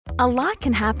A lot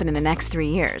can happen in the next 3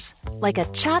 years. Like a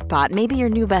chatbot may be your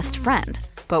new best friend.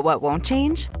 But what won't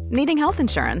change? Needing health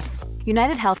insurance.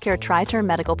 United Healthcare Tri-Term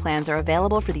Medical Plans are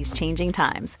available for these changing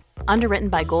times. Underwritten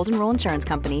by Golden Rule Insurance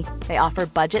Company, they offer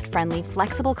budget-friendly,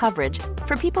 flexible coverage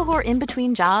for people who are in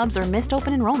between jobs or missed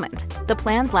open enrollment. The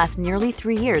plans last nearly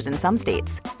 3 years in some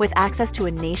states, with access to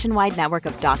a nationwide network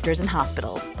of doctors and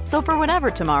hospitals. So for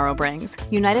whatever tomorrow brings,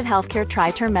 United Healthcare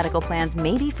Tri-Term Medical Plans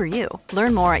may be for you.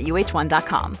 Learn more at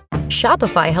uh1.com.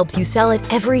 Shopify helps you sell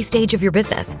at every stage of your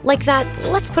business. Like that,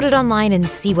 let's put it online and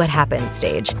see what happens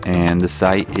stage. And the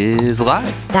site is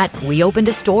live. That we opened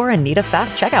a store and need a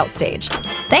fast checkout stage.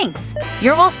 Thanks.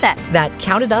 You're all set. That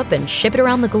count it up and ship it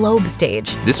around the globe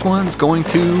stage. This one's going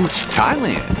to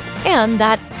Thailand. And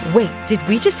that, wait, did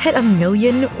we just hit 1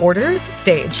 million orders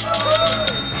stage?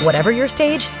 Whatever your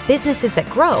stage, businesses that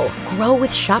grow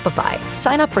with Shopify.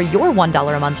 Sign up for your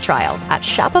 $1 a month trial at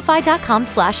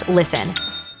shopify.com/listen.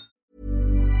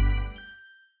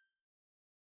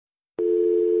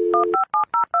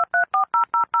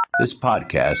 This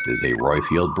podcast is a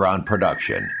Royfield Brown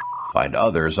production. Find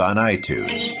others on iTunes.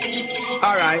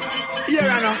 All right.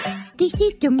 Yeah, I know. This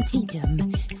is Dumpty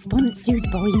Dum, sponsored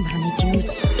by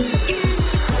managers.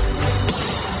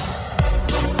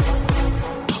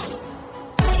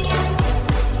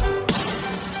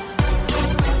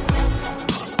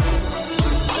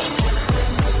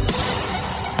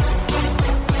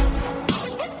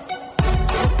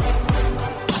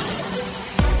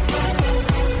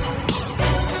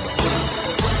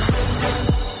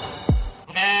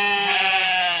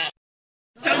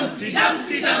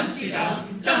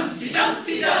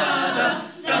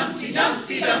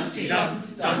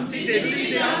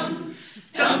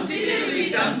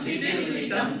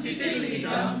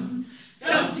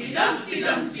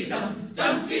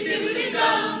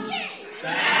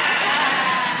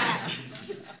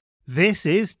 This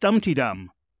is Dumpty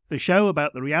Dum, the show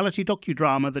about the reality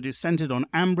docudrama that is centred on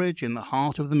Ambridge in the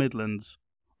heart of the Midlands.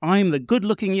 I'm the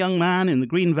good-looking young man in the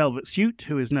green velvet suit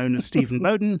who is known as Stephen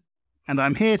Bowden, and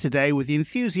I'm here today with the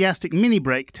enthusiastic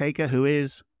mini-break taker who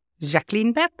is...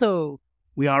 Jacqueline Berthaud.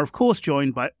 We are, of course,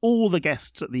 joined by all the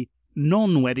guests at the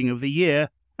non-wedding of the year,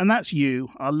 and that's you,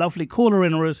 our lovely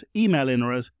caller-innerers,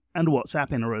 email-innerers, and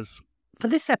WhatsApp-innerers. For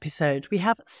this episode, we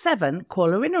have 7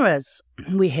 caller-innerers.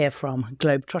 We hear from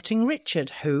Globetrotting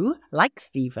Richard, who, like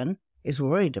Stephen, is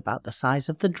worried about the size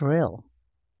of the drill.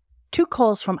 2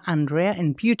 calls from Andrea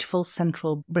in beautiful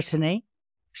central Brittany.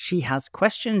 She has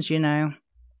questions, you know.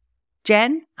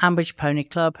 Jen, Ambridge Pony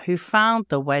Club, who found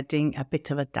the wedding a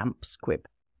bit of a damp squib.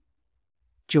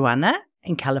 Joanna,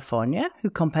 in California,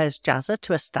 who compares Jazza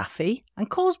to a staffy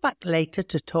and calls back later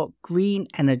to talk green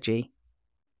energy.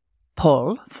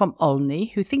 Paul, from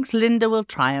Olney, who thinks Linda will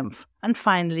triumph. And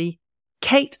finally,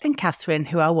 Kate and Catherine,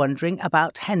 who are wondering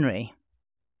about Henry.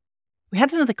 We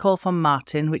had another call from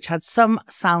Martin, which had some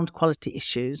sound quality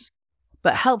issues,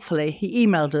 but helpfully he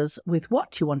emailed us with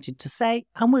what he wanted to say,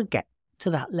 and we'll get to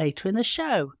that later in the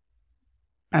show.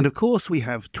 And of course we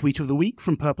have Tweet of the Week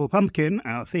from Purple Pumpkin,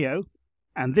 our Theo,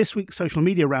 and this week's social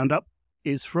media roundup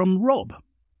is from Rob.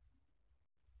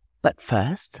 But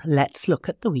first, let's look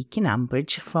at the week in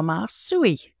Ambridge from our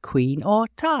Suey, Queen or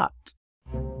Tart.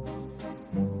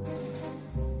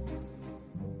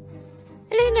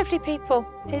 Hello, lovely people.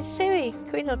 It's Suey,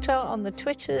 Queen or Tart on the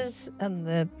Twitters and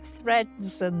the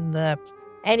threads and the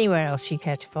anywhere else you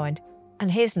care to find.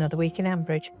 And here's another week in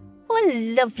Ambridge. What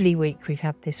a lovely week we've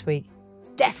had this week.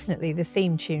 Definitely the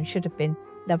theme tune should have been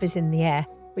Love is in the Air,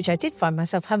 which I did find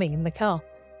myself humming in the car.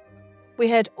 We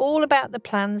heard all about the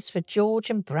plans for George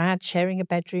and Brad sharing a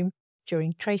bedroom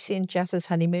during Tracy and Jazza's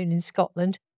honeymoon in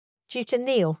Scotland, due to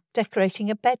Neil decorating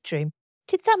a bedroom.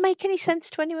 Did that make any sense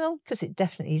to anyone? Because it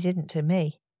definitely didn't to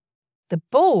me. The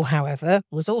ball, however,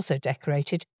 was also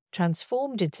decorated,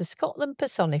 transformed into Scotland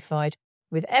personified,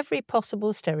 with every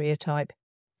possible stereotype.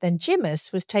 Then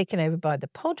Jimus was taken over by the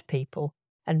pod people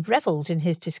and revelled in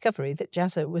his discovery that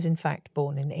Jazza was in fact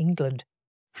born in England.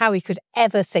 How he could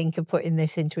ever think of putting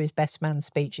this into his best man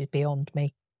speech is beyond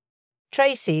me.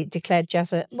 Tracy declared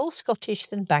Jazza more Scottish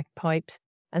than bagpipes,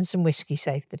 and some whiskey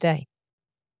saved the day.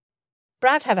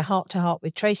 Brad had a heart-to-heart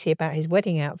with Tracy about his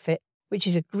wedding outfit, which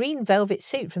is a green velvet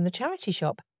suit from the charity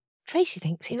shop. Tracy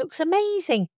thinks he looks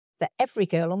amazing, that every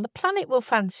girl on the planet will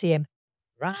fancy him.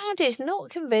 Brad is not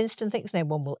convinced and thinks no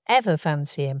one will ever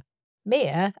fancy him.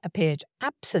 Mia appeared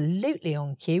absolutely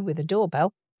on cue with a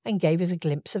doorbell and gave us a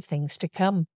glimpse of things to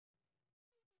come.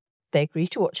 They agreed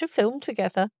to watch a film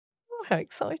together. Oh, how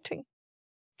exciting.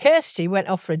 Kirsty went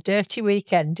off for a dirty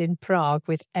weekend in Prague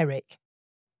with Eric.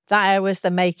 That was the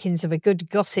makings of a good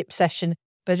gossip session,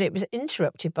 but it was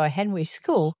interrupted by Henry's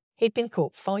school he'd been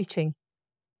caught fighting.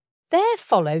 There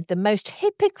followed the most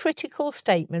hypocritical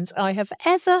statements I have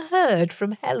ever heard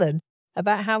from Helen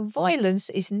about how violence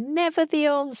is never the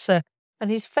answer,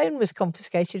 and his phone was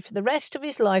confiscated for the rest of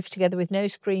his life together with no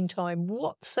screen time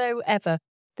whatsoever.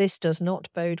 This does not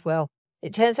bode well.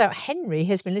 It turns out Henry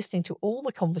has been listening to all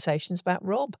the conversations about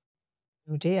Rob.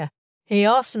 Oh dear. He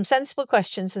asked some sensible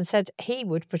questions and said he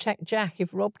would protect Jack if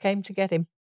Rob came to get him.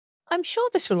 I'm sure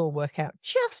this will all work out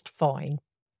just fine.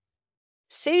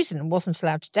 Susan wasn't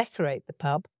allowed to decorate the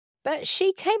pub, but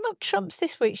she came up trumps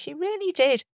this week. She really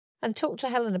did, and talked to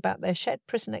Helen about their shared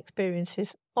prison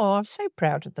experiences. Oh, I'm so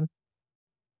proud of them.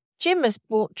 Jim has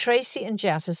bought Tracy and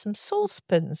Jazza some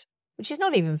saucepans, which is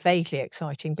not even vaguely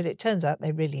exciting, but it turns out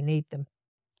they really need them.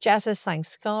 Jazza sang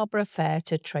Scarborough Fair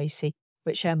to Tracy,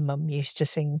 which her mum used to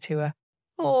sing to her.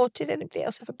 Or did anybody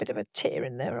else have a bit of a tear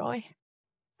in their eye?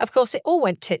 Of course, it all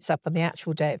went tits up on the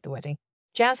actual day of the wedding.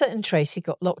 Jazza and Tracy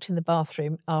got locked in the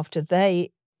bathroom after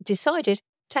they decided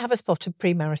to have a spot of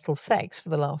premarital sex for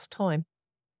the last time.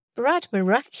 Brad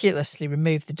miraculously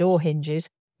removed the door hinges,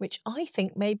 which I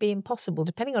think may be impossible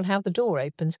depending on how the door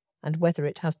opens and whether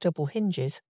it has double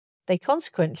hinges. They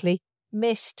consequently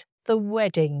missed the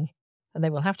wedding, and they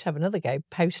will have to have another go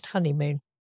post-honeymoon.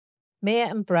 Mia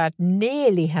and Brad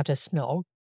nearly had a snog.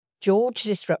 George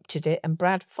disrupted it, and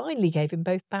Brad finally gave him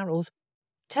both barrels,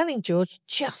 telling George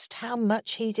just how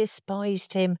much he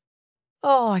despised him.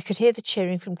 Oh, I could hear the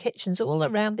cheering from kitchens all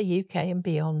around the UK and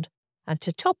beyond. And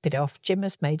to top it off, Jim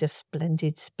has made a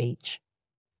splendid speech.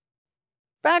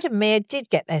 Brad and Mia did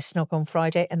get their snog on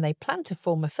Friday, and they plan to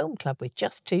form a film club with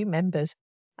just 2 members.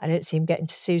 I don't see him getting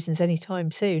to Susan's any time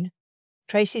soon.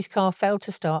 Tracy's car failed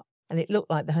to start, and it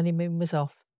looked like the honeymoon was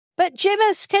off. But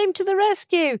Jimus came to the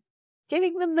rescue,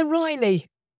 giving them the Riley.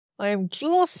 I am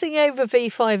glossing over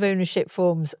V5 ownership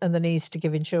forms and the needs to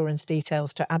give insurance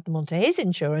details to add them onto his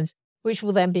insurance, which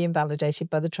will then be invalidated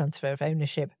by the transfer of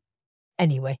ownership.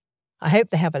 Anyway, I hope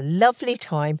they have a lovely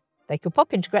time. They could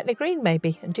pop into Gretna Green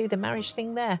maybe and do the marriage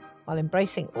thing there while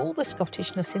embracing all the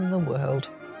Scottishness in the world.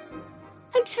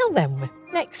 Until then,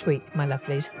 next week, my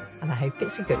lovelies, and I hope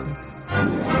it's a good one.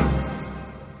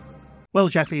 Well,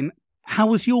 Jacqueline, how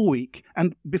was your week?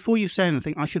 And before you say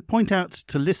anything, I should point out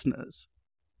to listeners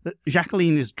that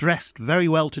Jacqueline is dressed very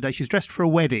well today. She's dressed for a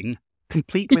wedding,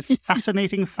 complete with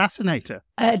fascinating fascinator.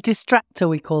 Distractor,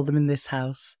 we call them in this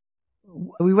house.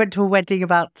 We went to a wedding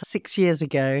about 6 years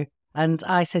ago, and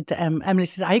I said to Emily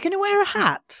said, "Are you going to wear a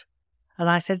hat?" And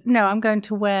I said, "No, I'm going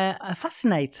to wear a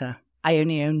fascinator." I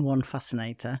only own one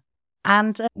fascinator.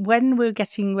 And when we were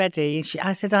getting ready,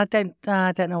 I said, I don't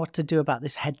know what to do about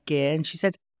this headgear. And she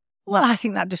said, "Well, I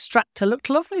think that distractor looked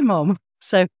lovely, Mum."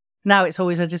 So now it's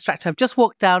always a distractor. I've just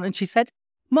walked down and she said,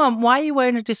 "Mum, why are you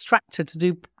wearing a distractor to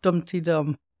do Dumpty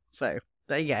Dum?" So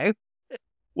there you go.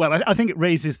 Well, I think it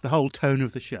raises the whole tone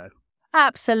of the show.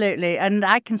 Absolutely. And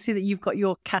I can see that you've got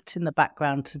your cat in the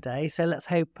background today. So let's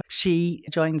hope she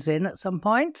joins in at some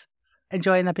point,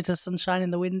 enjoying a bit of sunshine in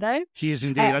the window. She is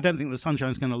indeed. I don't think the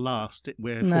sunshine's going to last.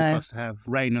 We're forecast to have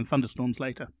rain and thunderstorms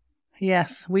later.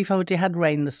 Yes, we've already had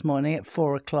rain this morning at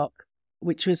 4:00,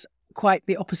 which was quite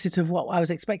the opposite of what I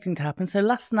was expecting to happen. So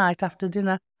last night after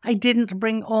dinner, I didn't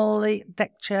bring all the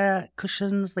deck chair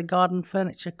cushions, the garden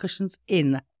furniture cushions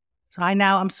in. So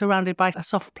I'm surrounded by a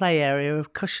soft play area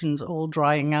of cushions all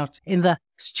drying out in the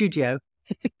studio.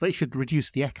 They should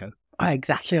reduce the echo.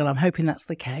 Exactly, well, I'm hoping that's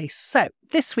the case. So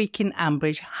this week in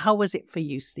Ambridge, how was it for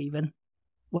you, Stephen?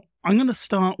 Well, I'm going to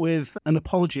start with an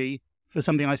apology for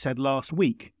something I said last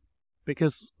week,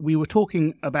 because we were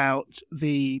talking about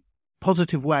the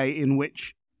positive way in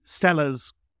which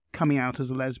Stella's coming out as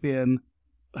a lesbian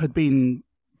had been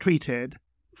treated,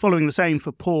 following the same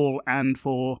for Paul and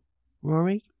for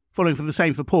Rory? Following for the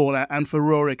same for Paul and for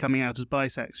Rory coming out as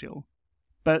bisexual.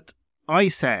 But I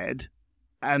said,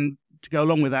 and to go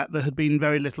along with that, there had been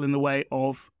very little in the way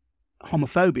of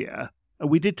homophobia.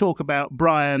 We did talk about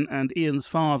Brian and Ian's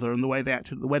father and the way they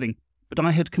acted at the wedding, but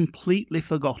I had completely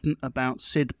forgotten about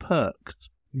Sid Perks.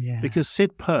 Yeah. Because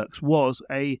Sid Perks was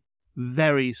a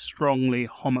very strongly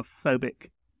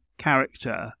homophobic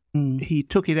character. Mm. He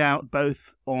took it out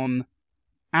both on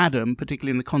Adam,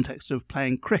 particularly in the context of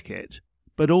playing cricket,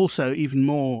 but also even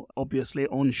more obviously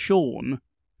on Sean,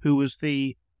 who was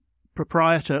the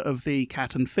proprietor of the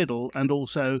Cat and Fiddle and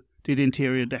also did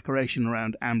interior decoration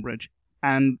around Ambridge.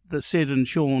 And the Sid and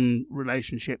Sean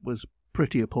relationship was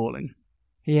pretty appalling.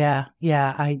 Yeah,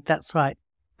 that's right.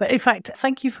 But in fact,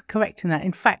 thank you for correcting that.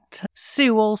 In fact,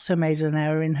 Sue also made an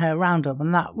error in her roundup,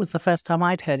 and that was the first time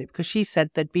I'd heard it, because she said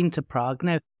they'd been to Prague.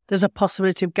 No, there's a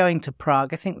possibility of going to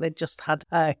Prague. I think they just had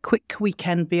a quick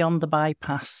weekend beyond the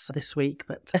bypass this week,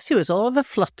 but Sue was all of a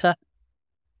flutter.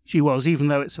 She was, even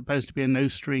though it's supposed to be a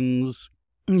no-strings,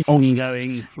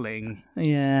 ongoing fling.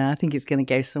 Yeah, I think it's going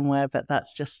to go somewhere, but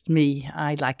that's just me.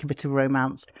 I like a bit of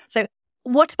romance. So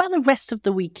what about the rest of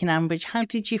the week in Ambridge? How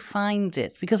did you find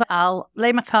it? Because I'll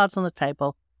lay my cards on the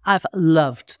table. I've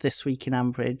loved this week in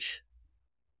Ambridge.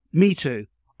 Me too.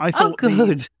 I thought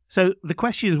good. So the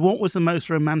question is, what was the most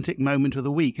romantic moment of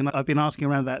the week? And I've been asking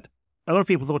around that. A lot of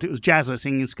people thought it was Jazza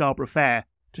singing Scarborough Fair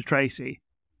to Tracy.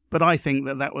 But I think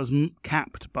that was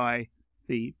capped by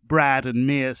the Brad and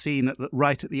Mia scene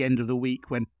right at the end of the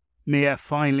week when Mia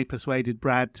finally persuaded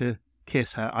Brad to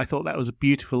kiss her. I thought that was a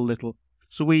beautiful little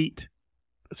sweet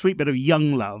bit of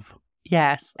young love.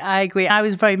 Yes, I agree. I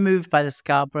was very moved by the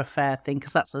Scarborough Fair thing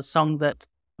because that's a song that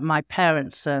my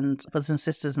parents and brothers and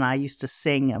sisters and I used to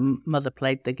sing, and Mother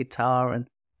played the guitar, and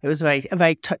it was a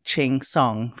very touching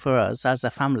song for us as a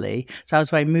family. So I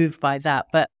was very moved by that.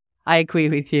 But I agree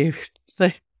with you.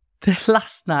 The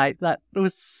last night, that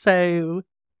was so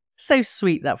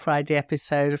sweet, that Friday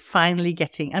episode, finally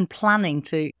getting and planning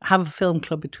to have a film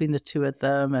club between the two of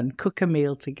them and cook a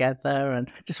meal together,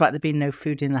 and despite there being no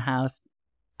food in the house.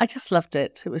 I just loved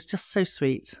it. It was just so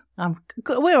sweet.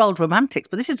 We're old romantics,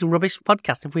 but this is a rubbish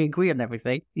podcast if we agree on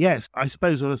everything. Yes, I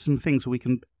suppose there are some things we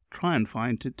can try and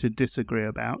find to disagree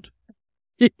about.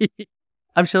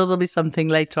 I'm sure there'll be something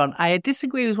later on. I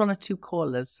disagree with one or two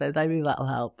callers, so maybe that'll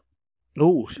help.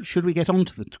 Oh, should we get on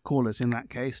to the callers in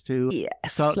that case to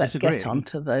start let's disagreeing? Get on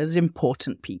to those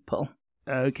important people.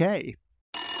 Okay.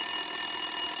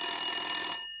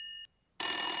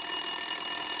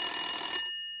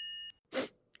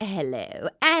 Hello,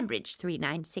 Ambridge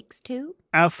 3962.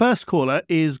 Our first caller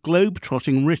is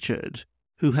Globetrotting Richard,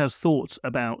 who has thoughts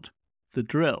about the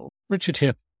drill. Richard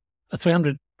here. A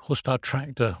 300 horsepower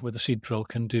tractor with a seed drill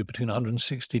can do between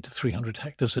 160 to 300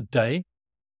 hectares a day.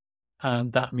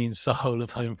 And that means the whole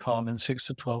of home farm in 6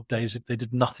 to 12 days if they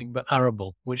did nothing but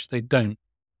arable, which they don't.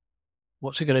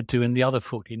 What's it going to do in the other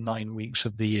 49 weeks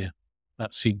of the year?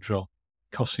 That seed drill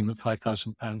costing them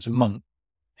 £5,000 a month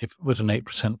if with an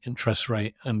 8% interest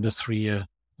rate and a 3-year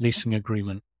leasing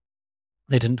agreement.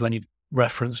 They didn't do any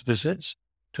reference visits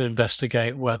to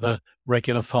investigate whether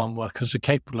regular farm workers are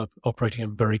capable of operating a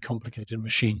very complicated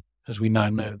machine, as we now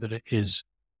know that it is.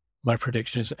 My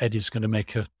prediction is Eddie's going to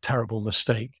make a terrible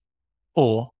mistake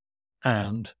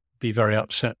and be very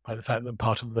upset by the fact that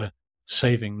part of the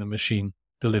saving the machine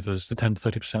delivers, the 10 to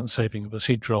 30% saving of a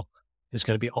seed drill, is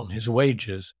going to be on his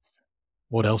wages.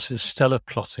 What else is Stella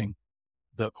plotting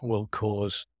that will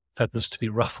cause feathers to be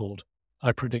ruffled?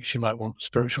 I predict she might want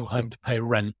Spiritual Home to pay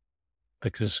rent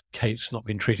because Kate's not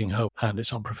been treating her and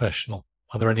it's unprofessional.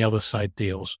 Are there any other side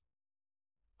deals?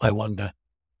 I wonder.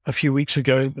 A few weeks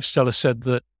ago, Stella said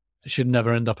that she'd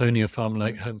never end up owning a farm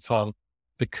like Home Farm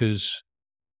because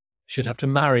she'd have to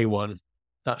marry one.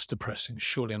 That's depressing.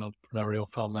 Surely an entrepreneurial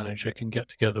farm manager can get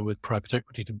together with private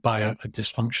equity to buy out a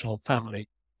dysfunctional family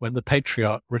when the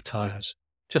patriarch retires.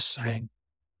 Just saying.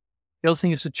 The other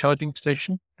thing is the charging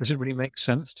station. Does it really make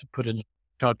sense to put in a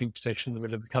charging station in the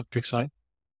middle of the countryside?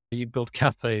 You build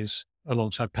cafes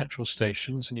alongside petrol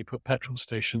stations and you put petrol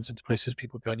stations into places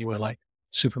people go anywhere like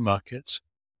supermarkets.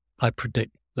 I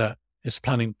predict that it's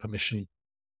planning permission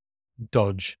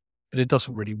dodge, but it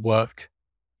doesn't really work.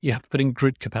 You have to put in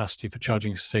grid capacity for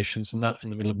charging stations, and that in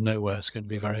the middle of nowhere is going to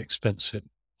be very expensive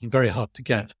and very hard to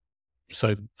get.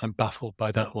 So I'm baffled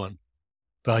by that one.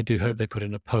 But I do hope they put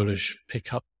in a Polish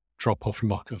pickup drop-off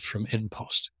locker from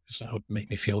InPost, because that would make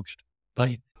me feel good.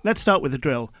 Bye. Let's start with the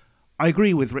drill. I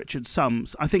agree with Richard's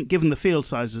sums. I think given the field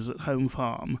sizes at Home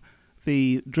Farm,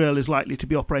 the drill is likely to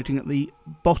be operating at the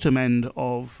bottom end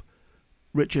of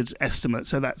Richard's estimate.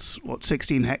 So that's,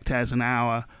 16 hectares an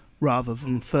hour rather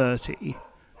than 30.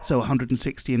 So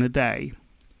 160 in a day.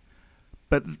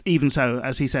 But even so,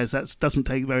 as he says, that doesn't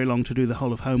take very long to do the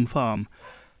whole of Home Farm.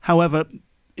 However,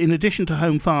 in addition to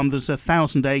Home Farm, there's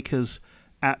 1,000 acres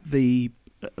at the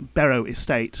Barrow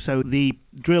estate. So the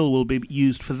drill will be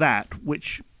used for that,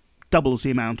 which doubles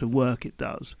the amount of work it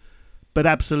does. But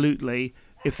absolutely,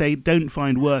 if they don't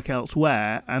find work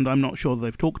elsewhere, and I'm not sure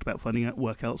they've talked about finding out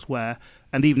work elsewhere,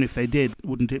 and even if they did,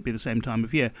 wouldn't it be the same time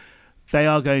of year? They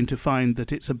are going to find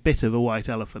that it's a bit of a white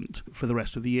elephant for the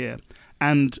rest of the year.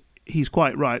 And he's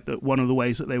quite right that one of the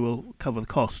ways that they will cover the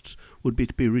costs would be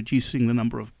to be reducing the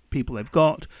number of people they've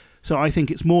got. So I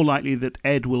think it's more likely that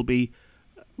Ed will be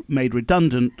made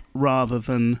redundant rather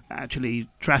than actually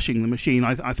trashing the machine.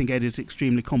 I think Ed is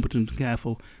extremely competent and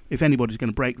careful. If anybody's going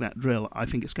to break that drill, I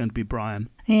think it's going to be Brian.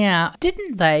 Yeah.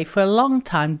 Didn't they, for a long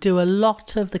time, do a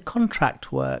lot of the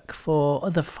contract work for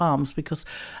other farms? Because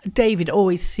David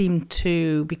always seemed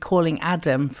to be calling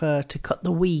Adam to cut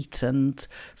the wheat and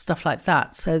stuff like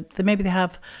that. So maybe they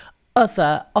have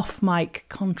other off-mic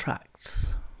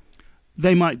contracts.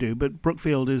 They might do, but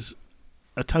Brookfield is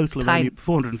a total of only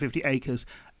 450 acres,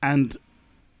 and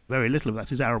very little of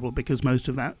that is arable because most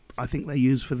of that I think they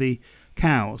use for the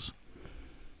cows.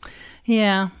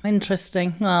 Yeah,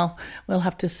 interesting. Well, we'll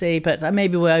have to see, but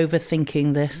maybe we're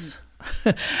overthinking this.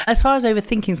 As far as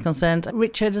overthinking is concerned,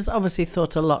 Richard has obviously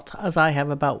thought a lot, as I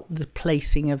have, about the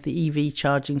placing of the EV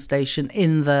charging station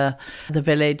in the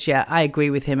village. Yeah, I agree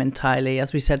with him entirely.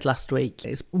 As we said last week,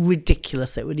 it's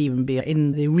ridiculous it would even be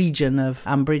in the region of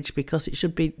Ambridge because it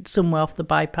should be somewhere off the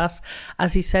bypass,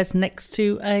 as he says, next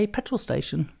to a petrol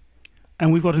station.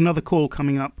 And we've got another call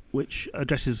coming up which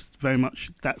addresses very much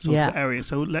that sort of area.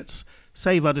 So let's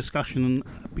save our discussion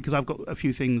because I've got a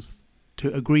few things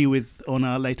to agree with on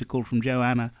our later call from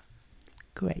Joanna.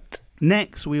 Great.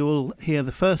 Next, we will hear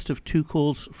the first of two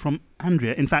calls from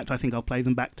Andrea. In fact, I think I'll play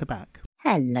them back to back.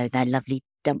 Hello there, lovely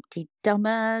Dumpty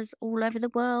Dummers all over the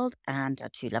world, and our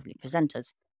two lovely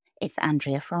presenters. It's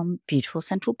Andrea from beautiful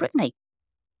central Brittany.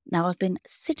 Now, I've been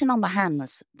sitting on my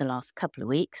hands the last couple of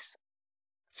weeks,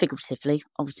 figuratively,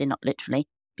 obviously not literally,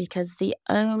 because the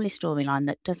only storyline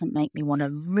that doesn't make me want to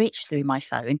reach through my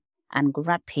phone and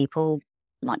grab people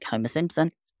like Homer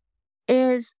Simpson,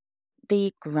 is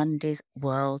the Grundy's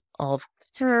World of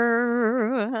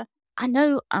Fur. I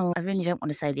know I really don't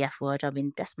want to say the F word. I've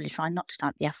been desperately trying not to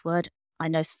type the F word. I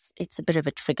know it's a bit of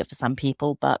a trigger for some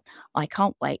people, but I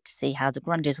can't wait to see how the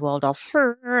Grundy's World of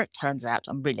Fur turns out.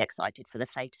 I'm really excited for the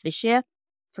fate of this year,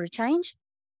 for a change.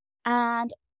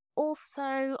 And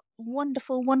also,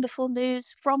 wonderful, wonderful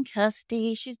news from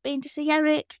Kirsty. She's been to see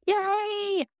Eric.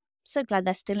 Yay! So glad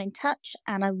they're still in touch,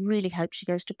 and I really hope she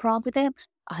goes to Prague with him.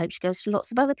 I hope she goes to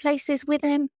lots of other places with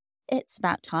him. It's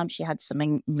about time she had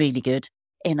something really good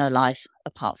in her life,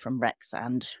 apart from Rex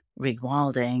and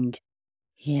rewilding.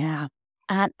 Yeah.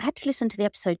 And I had to listen to the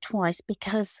episode twice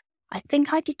because I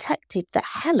think I detected that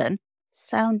Helen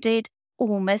sounded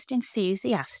almost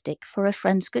enthusiastic for her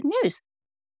friend's good news.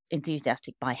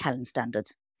 Enthusiastic by Helen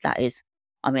standards, that is.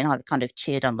 I mean, I kind of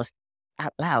cheered on the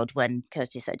out loud when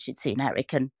Kirsty said she'd seen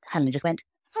Eric, and Helen just went,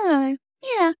 "Oh,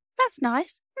 yeah, that's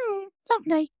nice.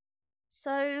 Lovely."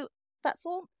 So that's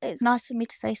all. It's nice for me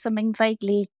to say something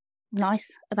vaguely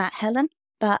nice about Helen,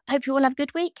 but hope you all have a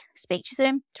good week. Speak to you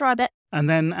soon. Try a bit. And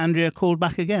then Andrea called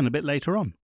back again a bit later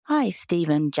on. Hi,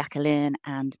 Stephen, Jacqueline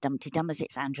and Dumpty Dummers.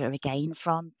 It's Andrea again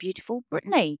from beautiful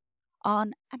Brittany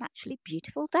on an actually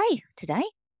beautiful day today.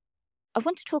 I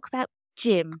want to talk about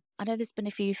Jim. I know there's been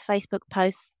a few Facebook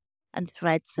posts and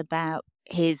threads about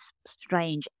his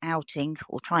strange outing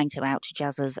or trying to out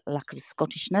Jazz's lack of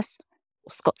Scottishness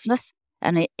or Scotsness.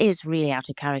 And it is really out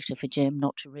of character for Jim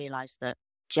not to realise that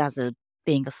Jazza,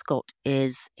 being a Scot,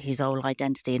 is his whole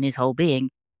identity and his whole being.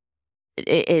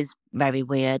 It is very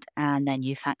weird. And then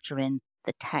you factor in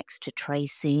the text to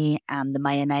Tracy and the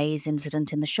mayonnaise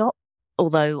incident in the shop.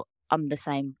 Although I'm the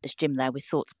same as Jim there, with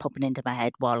thoughts popping into my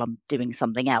head while I'm doing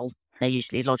something else. They're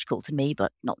usually logical to me,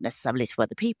 but not necessarily to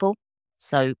other people.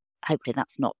 So hopefully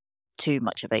that's not too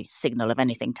much of a signal of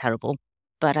anything terrible.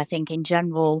 But I think in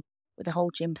general, with the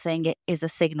whole Jim thing, it is a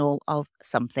signal of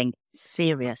something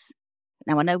serious.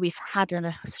 Now, I know we've had a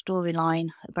storyline,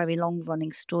 a very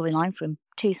long-running storyline from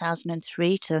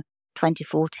 2003 to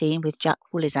 2014 with Jack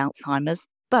Woolley's Alzheimer's.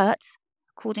 But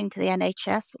according to the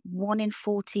NHS, 1 in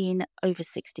 14 over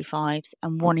 65s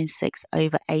and 1 in 6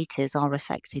 over 80s are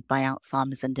affected by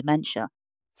Alzheimer's and dementia.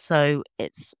 So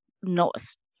it's not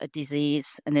a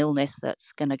disease, an illness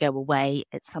that's going to go away.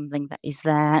 It's something that is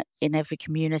there in every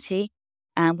community.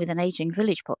 And with an ageing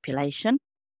village population,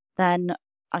 then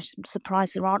I'm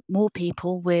surprised there aren't more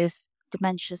people with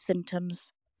dementia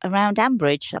symptoms around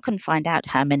Ambridge. I couldn't find out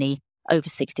how many over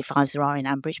 65s there are in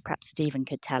Ambridge. Perhaps Stephen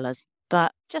could tell us.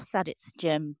 But just sad it's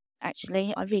Jim,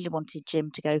 actually. I really wanted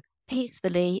Jim to go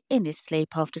peacefully in his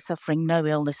sleep after suffering no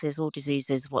illnesses or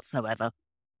diseases whatsoever.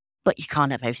 But you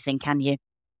can't have everything, can you?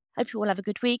 Hope you all have a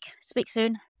good week. Speak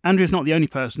soon. Andrea's not the only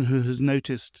person who has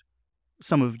noticed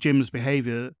some of Jim's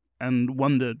behaviour and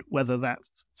wondered whether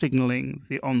that's signalling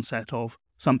the onset of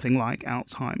something like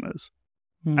Alzheimer's.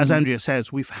 As Andrea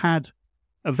says, we've had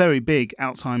a very big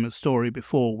Alzheimer's story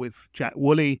before with Jack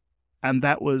Woolley, and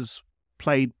that was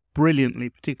played brilliantly,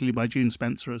 particularly by June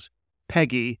Spencer as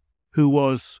Peggy, who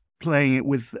was playing it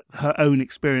with her own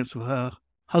experience of her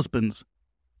husband's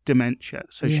dementia.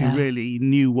 So she really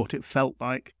knew what it felt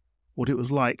like, what it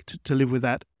was like to live with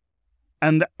that.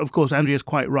 And of course, Andrea's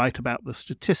quite right about the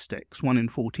statistics, 1 in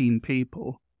 14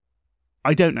 people.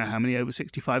 I don't know how many over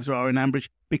 65s there are in Ambridge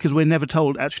because we're never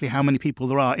told actually how many people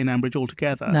there are in Ambridge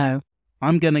altogether. No.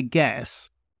 I'm going to guess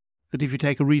that if you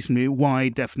take a reasonably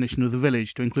wide definition of the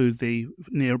village to include the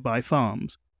nearby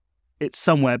farms, it's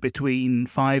somewhere between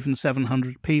 500 and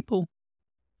 700 people.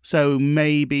 So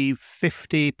maybe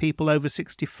 50 people over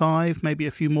 65, maybe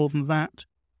a few more than that,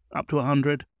 up to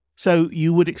 100. So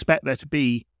you would expect there to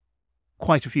be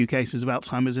quite a few cases of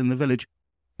Alzheimer's in the village.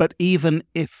 But even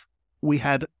if we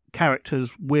had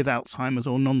characters with Alzheimer's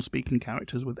or non-speaking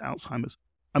characters with Alzheimer's,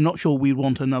 I'm not sure we'd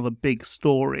want another big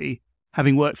story,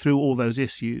 having worked through all those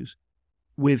issues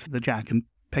with the Jack and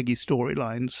Peggy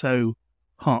storyline so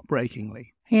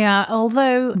heartbreakingly. Yeah,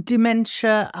 although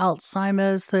dementia,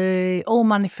 Alzheimer's, they all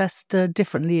manifest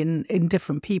differently in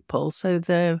different people, so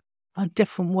there are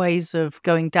different ways of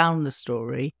going down the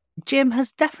story. Jim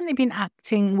has definitely been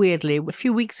acting weirdly. A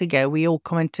few weeks ago, we all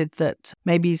commented that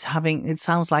maybe he's having, it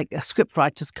sounds like a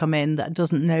scriptwriter's come in that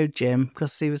doesn't know Jim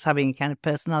because he was having kind of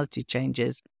personality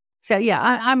changes. So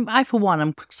yeah, I for one,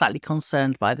 I'm slightly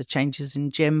concerned by the changes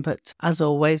in Jim, but as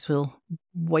always, we'll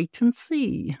wait and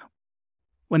see.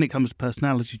 When it comes to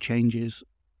personality changes,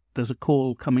 there's a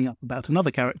call coming up about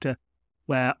another character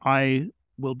where I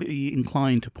will be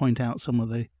inclined to point out some of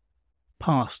the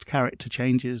past character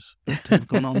changes that have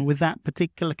gone on with that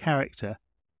particular character.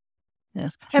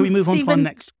 Yes. Shall we move on to our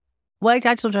next? Wait,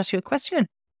 I just want to ask you a question.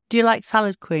 Do you like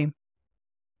salad cream?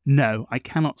 No, I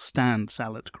cannot stand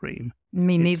salad cream.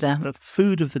 Me neither. It's the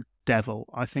food of the devil.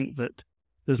 I think that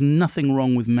there's nothing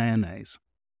wrong with mayonnaise.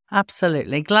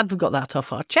 Absolutely. Glad we got that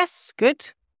off our chests.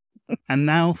 Good. And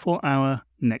now for our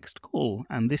next call.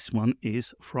 And this one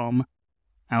is from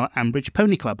our Ambridge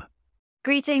Pony Club.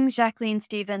 Greetings, Jacqueline,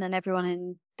 Stephen, and everyone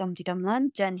in Dumpty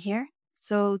Dumland. Jen here.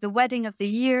 So the wedding of the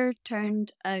year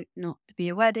turned out not to be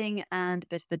a wedding and a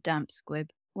bit of a damp squib.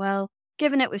 Well,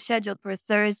 given it was scheduled for a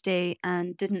Thursday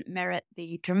and didn't merit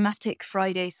the dramatic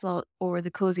Friday slot or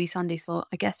the cosy Sunday slot,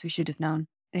 I guess we should have known.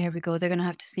 There we go. They're going to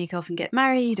have to sneak off and get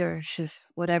married or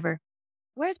whatever.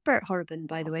 Where's Bert Horrobin,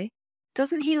 by the way?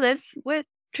 Doesn't he live with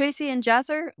Tracy and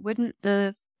Jazzer? Wouldn't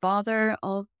the father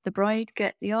of the bride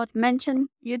get the odd mention?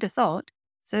 You'd have thought.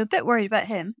 So a bit worried about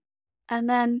him. And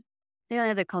then the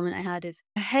only other comment I had is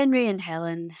Henry and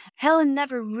Helen. Helen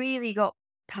never really got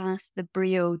past the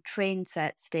Brio train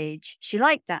set stage. She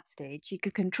liked that stage. She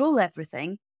could control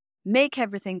everything, make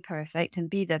everything perfect, and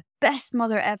be the best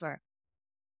mother ever.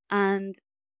 And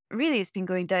really, it's been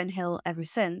going downhill ever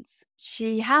since.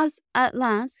 She has, at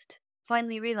last,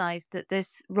 finally realised that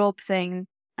this Rob thing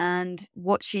and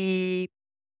what she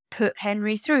put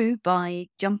Henry through by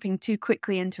jumping too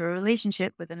quickly into a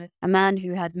relationship with a man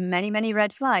who had many, many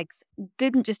red flags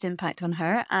didn't just impact on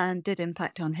her and did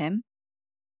impact on him.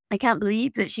 I can't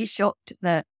believe that she's shocked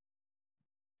that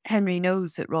Henry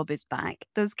knows that Rob is back.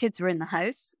 Those kids were in the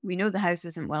house. We know the house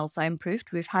isn't well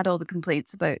soundproofed. We've had all the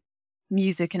complaints about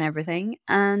music and everything.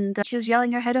 And she was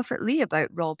yelling her head off at Lee about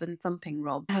Rob and thumping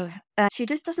Rob. She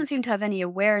just doesn't seem to have any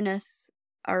awareness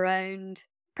around,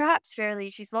 perhaps fairly,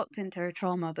 she's locked into her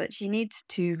trauma, but she needs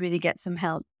to really get some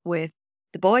help with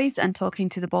the boys and talking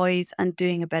to the boys and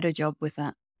doing a better job with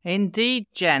that. Indeed,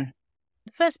 Jen.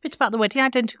 The first bit about the wedding, I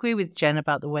don't agree with Jen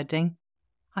about the wedding.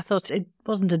 I thought it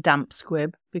wasn't a damp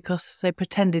squib because they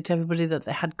pretended to everybody that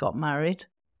they had got married.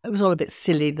 It was all a bit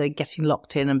silly, they're getting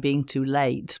locked in and being too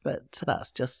late, but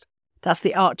that's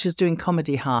the Archers doing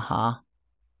comedy, ha-ha.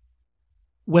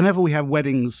 Whenever we have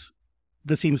weddings,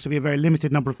 there seems to be a very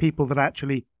limited number of people that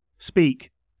actually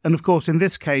speak. And of course, in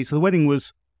this case, the wedding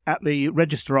was at the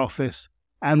register office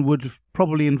and would have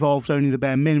probably involved only the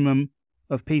bare minimum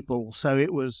of people. So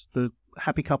it was the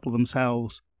happy couple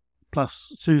themselves,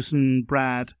 plus Susan,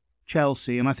 Brad,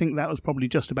 Chelsea, and I think that was probably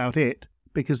just about it,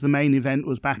 because the main event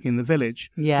was back in the village,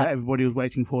 where everybody was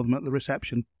waiting for them at the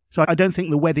reception. So I don't think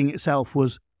the wedding itself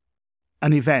was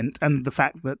an event, and the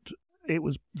fact that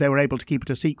they were able to keep it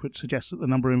a secret suggests that the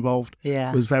number involved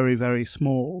was very, very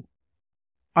small.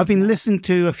 I've been listening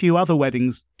to a few other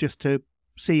weddings just to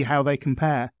see how they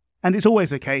compare, and it's always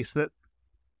the case that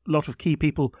a lot of key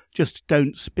people just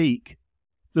don't speak.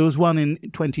 There was one in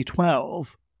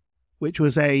 2012, which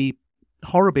was a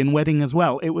Horrobin wedding as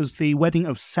well. It was the wedding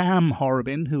of Sam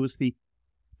Horrobin, who was the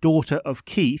daughter of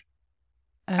Keith,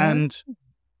 and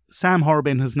Sam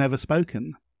Horrobin has never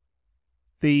spoken.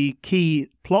 The key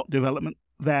plot development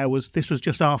there was this was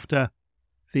just after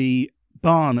the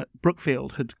barn at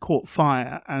Brookfield had caught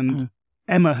fire and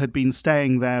Emma had been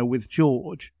staying there with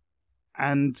George,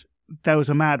 and there was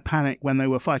a mad panic when they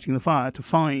were fighting the fire to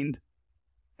find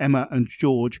Emma and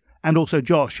George, and also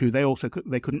Josh, who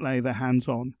they couldn't lay their hands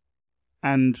on.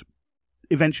 And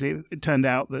eventually it turned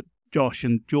out that Josh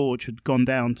and George had gone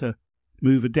down to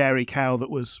move a dairy cow that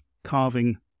was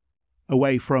calving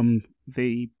away from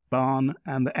the barn,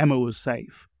 and that Emma was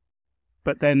safe.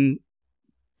 But then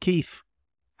Keith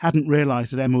hadn't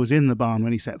realised that Emma was in the barn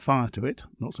when he set fire to it,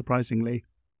 not surprisingly.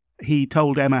 He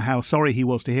told Emma how sorry he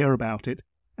was to hear about it,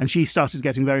 and she started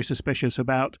getting very suspicious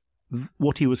about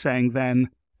what he was saying then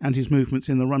and his movements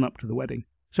in the run-up to the wedding.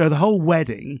 So the whole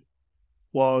wedding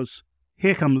was,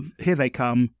 here they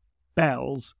come,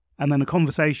 bells, and then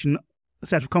a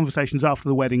set of conversations after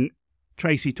the wedding,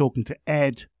 Tracy talking to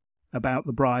Ed about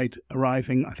the bride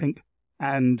arriving, I think,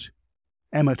 and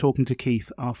Emma talking to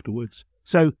Keith afterwards.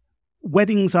 So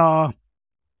weddings are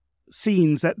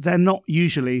scenes that they're not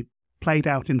usually played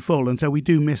out in full, and so we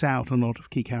do miss out on a lot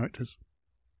of key characters.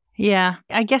 Yeah,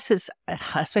 I guess it's,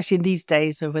 especially in these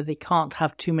days where they can't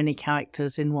have too many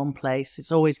characters in one place,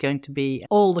 it's always going to be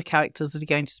all the characters that are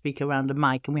going to speak around a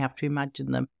mic, and we have to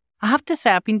imagine them. I have to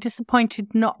say, I've been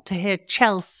disappointed not to hear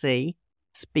Chelsea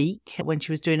speak when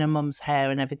she was doing her mum's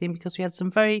hair and everything, because we had some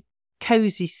very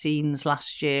cosy scenes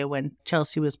last year when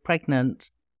Chelsea was pregnant,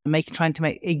 trying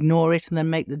to ignore it and then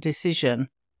make the decision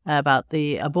about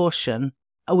the abortion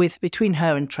between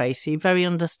her and Tracy, very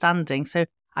understanding. So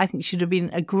I think she should have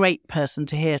been a great person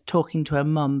to hear talking to her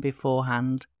mum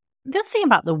beforehand. The other thing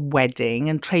about the wedding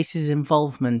and Tracy's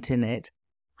involvement in it,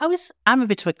 I'm a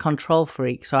bit of a control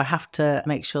freak, so I have to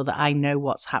make sure that I know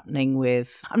what's happening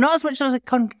with... I'm not as much as a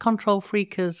control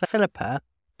freak as Philippa,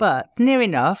 but near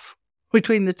enough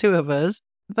between the two of us.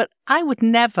 But I would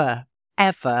never,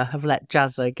 ever have let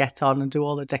Jazza get on and do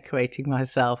all the decorating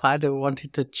myself. I'd have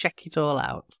wanted to check it all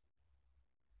out.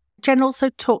 Jen also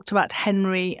talked about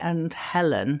Henry and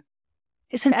Helen.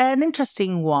 It's an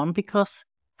interesting one because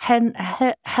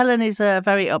Helen is a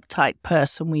very uptight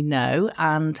person, we know,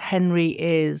 and Henry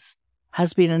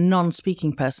has been a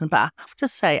non-speaking person. But I have to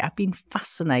say, I've been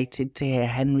fascinated to hear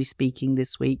Henry speaking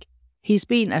this week. He's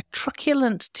been a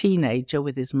truculent teenager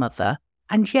with his mother,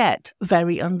 and yet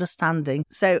very understanding.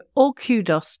 So all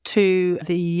kudos to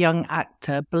the young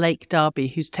actor, Blake Darby,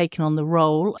 who's taken on the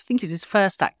role, I think it's his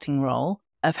first acting role,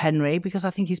 of Henry, because I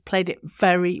think he's played it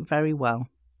very, very well.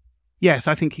 Yes,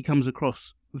 I think he comes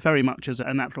across very much as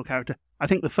a natural character. I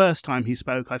think the first time he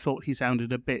spoke, I thought he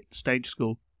sounded a bit stage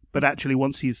school, but actually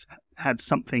once he's had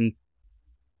something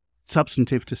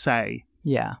substantive to say,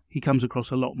 he comes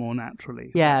across a lot more naturally.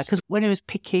 Yeah, because when he was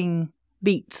picking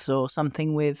beats or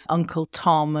something with Uncle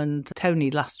Tom and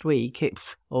Tony last week,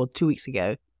 or 2 weeks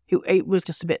ago, it was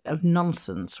just a bit of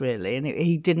nonsense, really, and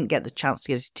he didn't get the chance to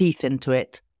get his teeth into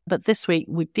it. But this week,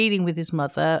 we're dealing with his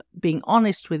mother, being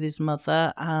honest with his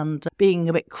mother, and being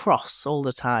a bit cross all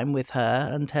the time with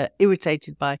her, and her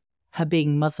irritated by her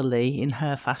being motherly in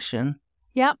her fashion.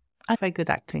 Yeah, very good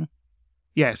acting.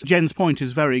 Yes, Jen's point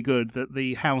is very good, that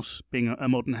the house, being a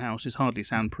modern house, is hardly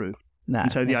soundproof. No,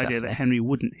 and so the exactly. idea that Henry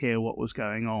wouldn't hear what was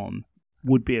going on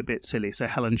would be a bit silly, so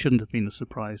Helen shouldn't have been as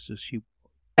surprised as she...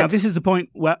 Now, this is the point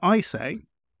where I say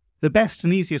the best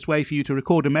and easiest way for you to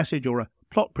record a message or a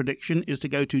plot prediction is to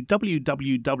go to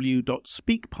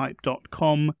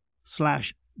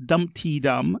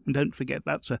www.speakpipe.com/dumptydum, and don't forget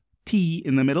that's a T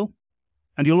in the middle,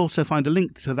 and you'll also find a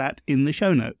link to that in the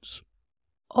show notes.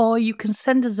 Or you can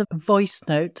send us a voice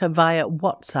note via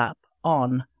WhatsApp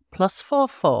on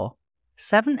 +44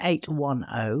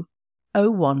 7810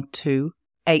 012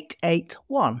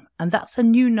 881, and that's a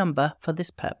new number for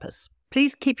this purpose.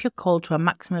 Please keep your call to a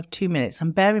maximum of 2 minutes,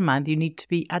 and bear in mind that you need to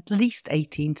be at least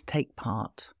 18 to take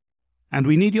part. And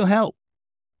we need your help.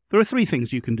 There are 3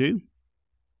 things you can do.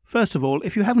 First of all,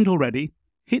 if you haven't already,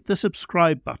 hit the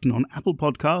subscribe button on Apple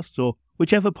Podcasts or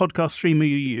whichever podcast streamer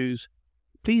you use.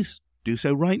 Please do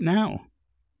so right now.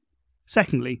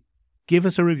 Secondly, give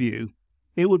us a review.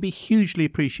 It would be hugely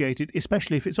appreciated,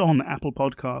 especially if it's on Apple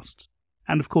Podcasts.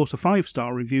 And of course, a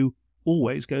 5-star review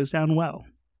always goes down well.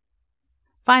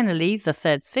 Finally, the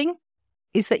third thing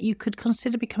is that you could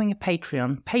consider becoming a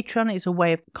Patreon. Patreon is a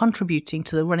way of contributing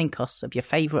to the running costs of your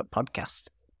favourite podcast.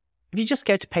 If you just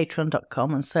go to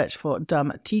patreon.com and search for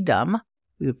Dumb Tea Dumb,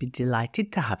 we would be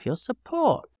delighted to have your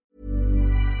support.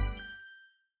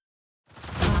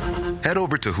 Head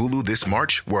over to Hulu this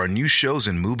March, where our new shows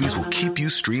and movies will keep you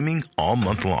streaming all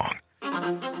month long.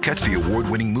 Catch the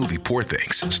award-winning movie Poor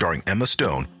Things, starring Emma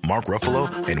Stone, Mark Ruffalo,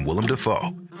 and Willem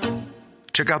Dafoe.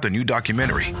 Check out the new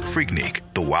documentary, Freaknik,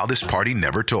 The Wildest Party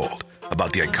Never Told,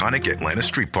 about the iconic Atlanta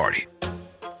Street Party.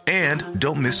 And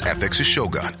don't miss FX's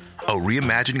Shogun, a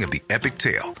reimagining of the epic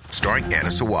tale, starring Anna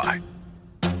Sawai.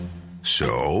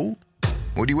 So,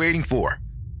 what are you waiting for?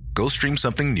 Go stream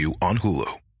something new on Hulu.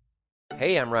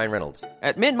 Hey, I'm Ryan Reynolds.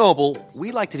 At Mint Mobile,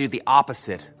 we like to do the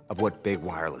opposite of what Big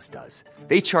Wireless does.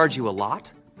 They charge you a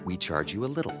lot, we charge you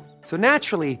a little. So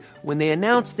naturally, when they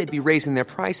announced they'd be raising their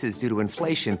prices due to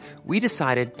inflation, we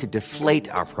decided to deflate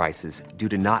our prices due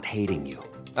to not hating you.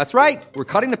 That's right. We're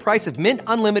cutting the price of Mint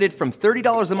Unlimited from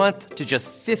 $30 a month to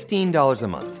just $15 a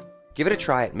month. Give it a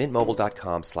try at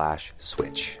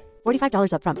mintmobile.com/switch.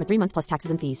 $45 up front for 3 months plus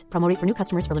taxes and fees. Promo rate for new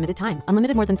customers for limited time.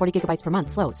 Unlimited more than 40 gigabytes per month.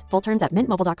 Slows full terms at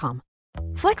mintmobile.com.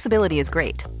 Flexibility is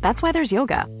great. That's why there's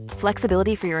yoga.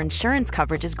 Flexibility for your insurance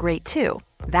coverage is great too.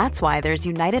 That's why there's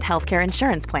United Healthcare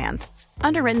Insurance Plans.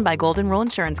 Underwritten by Golden Rule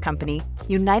Insurance Company,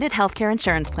 United Healthcare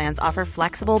Insurance Plans offer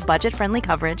flexible, budget-friendly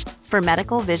coverage for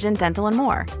medical, vision, dental, and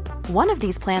more. One of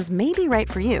these plans may be right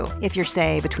for you if you're,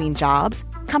 say, between jobs,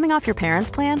 coming off your parents'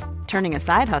 plan, turning a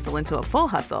side hustle into a full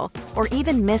hustle, or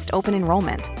even missed open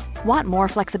enrollment. Want more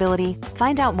flexibility?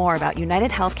 Find out more about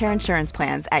United Healthcare Insurance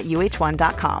Plans at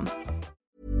uh1.com.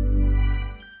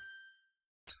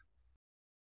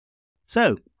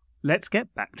 So, let's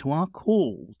get back to our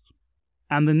calls.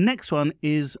 And the next one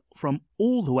is from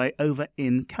all the way over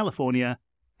in California,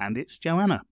 and it's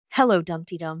Joanna. Hello,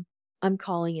 Dumpty Dum. I'm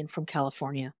calling in from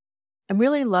California. I'm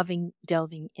really loving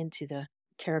delving into the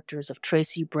characters of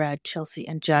Tracy, Brad, Chelsea,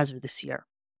 and Jazzer this year.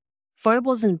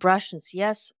 Foibles and brashness,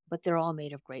 yes, but they're all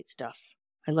made of great stuff.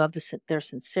 I love their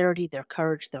sincerity, their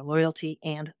courage, their loyalty,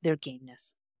 and their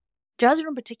gameness. Jazzer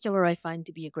in particular I find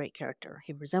to be a great character.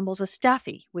 He resembles a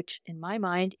staffy, which in my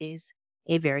mind is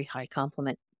a very high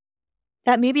compliment.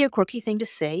 That may be a quirky thing to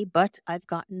say, but I've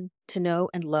gotten to know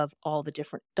and love all the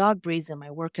different dog breeds in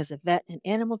my work as a vet and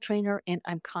animal trainer, and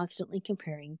I'm constantly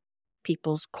comparing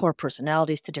people's core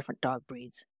personalities to different dog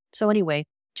breeds. So anyway,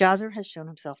 Jazzer has shown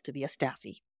himself to be a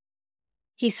staffy.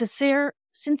 He's sincere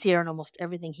in almost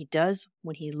everything he does.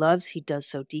 When he loves, he does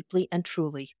so deeply and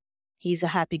truly. He's a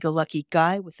happy-go-lucky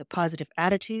guy with a positive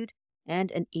attitude and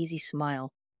an easy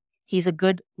smile. He's a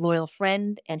good, loyal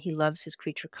friend, and he loves his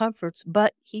creature comforts,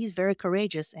 but he's very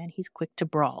courageous and he's quick to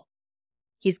brawl.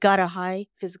 He's got a high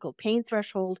physical pain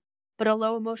threshold, but a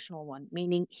low emotional one,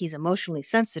 meaning he's emotionally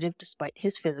sensitive despite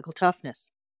his physical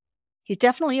toughness. He's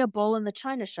definitely a bull in the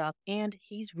china shop, and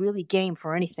he's really game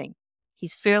for anything.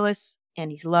 He's fearless,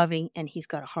 and he's loving, and he's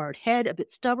got a hard head, a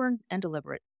bit stubborn and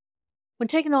deliberate. When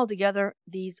taken all together,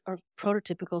 these are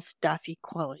prototypical staffy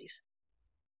qualities.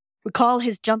 Recall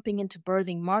his jumping into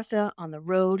birthing Martha on the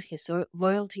road, his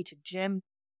loyalty to Jim,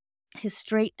 his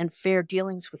straight and fair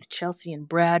dealings with Chelsea and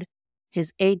Brad,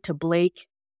 his aid to Blake,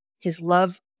 his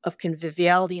love of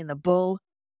conviviality in the bull,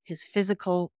 his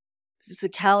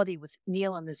physicality with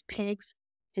Neil and his pigs,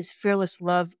 his fearless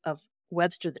love of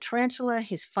Webster the tarantula,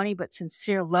 his funny but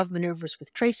sincere love maneuvers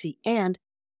with Tracy, and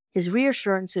his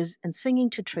reassurances and singing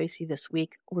to Tracy this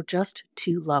week were just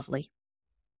too lovely.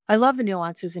 I love the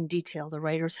nuances and detail the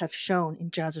writers have shown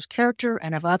in Jazzer's character,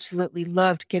 and I've absolutely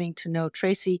loved getting to know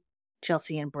Tracy,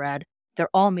 Chelsea, and Brad. They're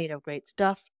all made of great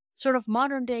stuff, sort of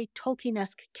modern-day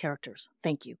Tolkien-esque characters.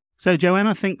 Thank you. So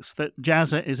Joanna thinks that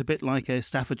Jazzer is a bit like a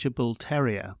Staffordshire Bull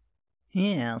Terrier.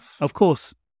 Yes. Of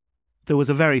course, there was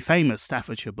a very famous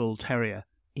Staffordshire Bull Terrier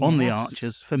on the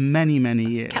Archers for many, many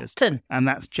years. Captain. And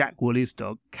that's Jack Woolley's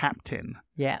dog, Captain.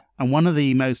 Yeah. And one of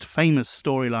the most famous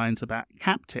storylines about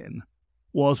Captain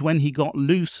was when he got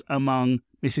loose among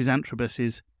Mrs.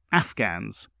 Antrobus's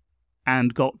Afghans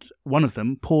and got one of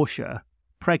them, Portia,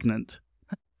 pregnant.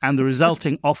 And the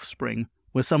resulting offspring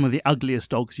were some of the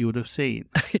ugliest dogs you would have seen.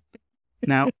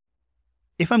 Now,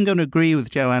 if I'm going to agree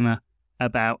with Joanna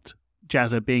about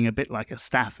Jazzer being a bit like a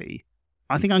staffy,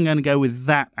 I think I'm going to go with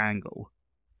that angle.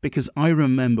 Because I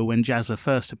remember when Jazzer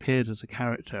first appeared as a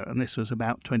character, and this was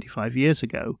about 25 years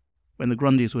ago, when the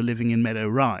Grundys were living in Meadow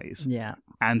Rise. Yeah.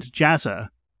 And Jazzer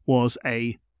was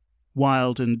a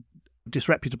wild and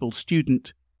disreputable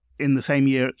student in the same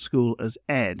year at school as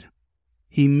Ed.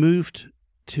 He moved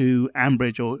to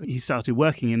Ambridge, or he started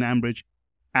working in Ambridge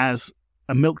as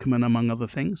a milkman, among other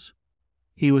things.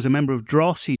 He was a member of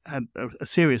Dross. He had a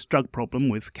serious drug problem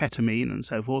with ketamine and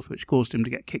so forth, which caused him to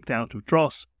get kicked out of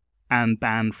Dross and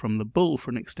banned from the Bull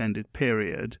for an extended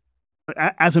period.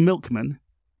 As a milkman,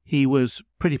 he was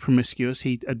pretty promiscuous.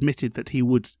 He admitted that he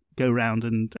would go round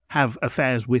and have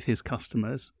affairs with his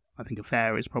customers. I think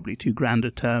affair is probably too grand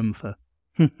a term for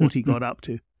what he got up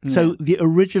to. Yeah. So the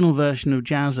original version of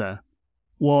Jazzer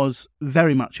was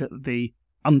very much at the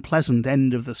unpleasant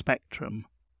end of the spectrum.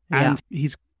 And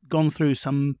he's gone through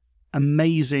some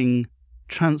amazing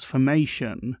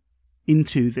transformation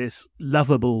into this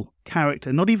lovable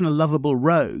character, not even a lovable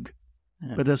rogue,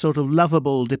 but a sort of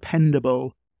lovable,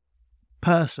 dependable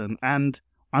person. And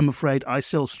I'm afraid I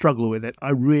still struggle with it.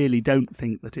 I really don't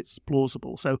think that it's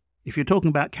plausible. So if you're talking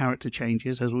about character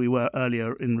changes, as we were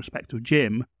earlier in respect of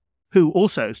Jim, who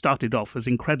also started off as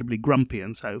incredibly grumpy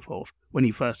and so forth when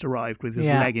he first arrived with his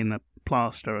leg in a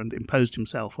plaster and imposed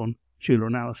himself on Shula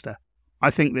and Alistair,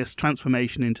 I think this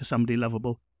transformation into somebody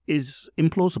lovable is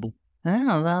implausible.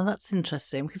 Oh, well, that's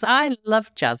interesting, because I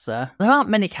love Jazza. There aren't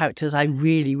many characters I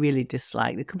really, really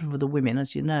dislike. A couple of other women,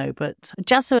 as you know, but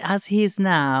Jazza, as he is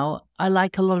now, I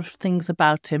like a lot of things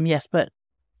about him, yes, but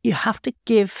you have to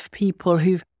give people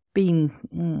who've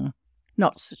been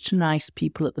not such nice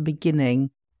people at the beginning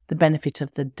the benefit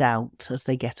of the doubt as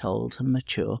they get old and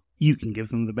mature. You can give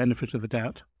them the benefit of the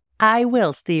doubt. I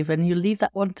will, Stephen. You leave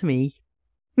that one to me.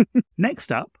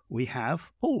 Next up, we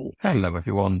have Paul. Hello,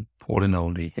 everyone. Paul and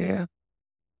Oldie here.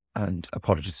 And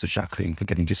apologies to Jacqueline for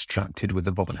getting distracted with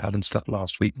the Bob and Helen stuff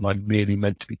last week. I really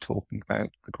meant to be talking about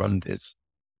the Grundys.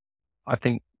 I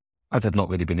think, as I've not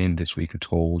really been in this week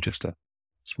at all, just a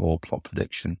small plot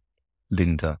prediction.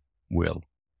 Linda will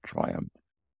triumph.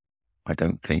 I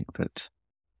don't think that,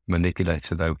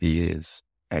 manipulator though he is,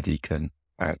 Eddie can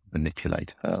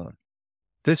out-manipulate her.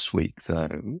 This week,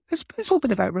 though, it's all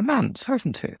been about romance,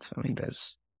 hasn't it? I mean,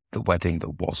 there's the wedding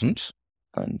that wasn't,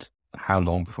 and how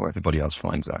long before everybody else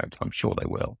finds out? I'm sure they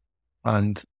will.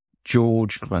 And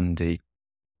George Grundy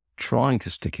trying to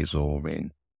stick his oar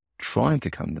in, trying to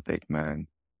become the big man,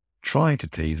 trying to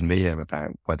tease Mia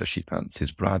about whether she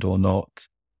fancies Brad or not.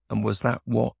 And was that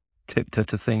what tipped her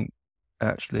to think,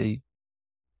 actually,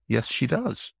 yes, she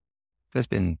does? There's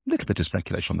been a little bit of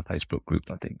speculation on the Facebook group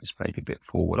that I think is maybe a bit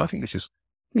forward. I think this is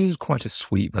quite a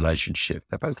sweet relationship.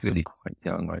 They're both really quite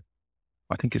young.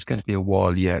 I think it's going to be a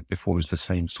while yet before it's the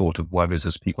same sort of worries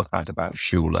as people had about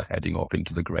Shula heading off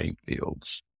into the grain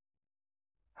fields.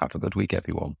 Have a good week,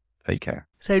 everyone. Take care.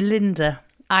 So, Linda,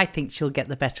 I think she'll get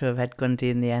the better of Ed Grundy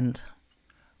in the end.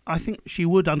 I think she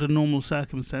would under normal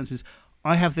circumstances.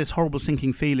 I have this horrible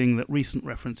sinking feeling that recent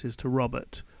references to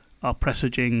Robert are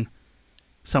presaging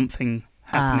something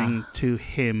happening to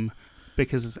him,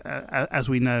 because as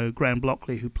we know, Graham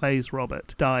Blockley, who plays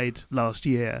Robert, died last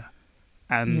year,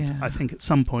 and I think at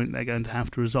some point they're going to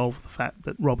have to resolve the fact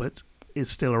that Robert is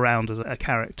still around as a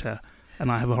character,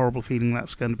 and I have a horrible feeling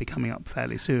that's going to be coming up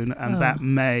fairly soon, and that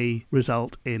may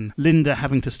result in Linda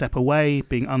having to step away,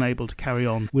 being unable to carry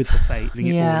on with the fate,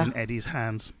 leaving it all in Eddie's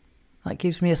hands. That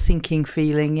gives me a sinking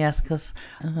feeling, yes, because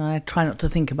I try not to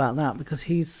think about that, because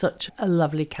he's such a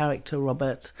lovely character,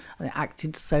 Robert, and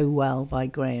acted so well by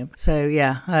Graham. So,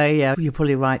 you're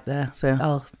probably right there. So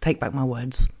I'll take back my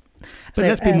words. But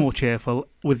let's be more cheerful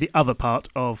with the other part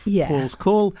of Paul's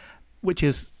call, which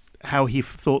is how he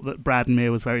thought that Brad and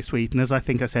Mia was very sweet. And as I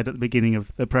think I said at the beginning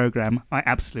of the programme, I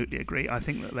absolutely agree. I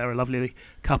think that they're a lovely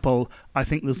couple. I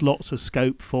think there's lots of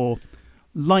scope for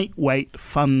lightweight,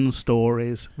 fun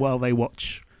stories while they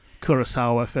watch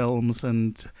Kurosawa films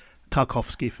and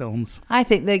Tarkovsky films. I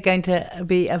think they're going to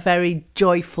be a very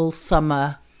joyful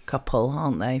summer couple,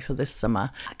 aren't they, for this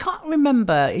summer? I can't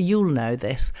remember, you'll know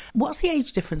this. What's the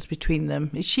age difference between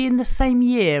them? Is she in the same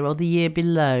year or the year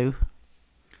below?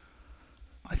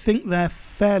 I think they're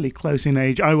fairly close in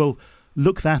age. I will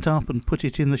look that up and put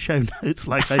it in the show notes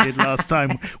like I did last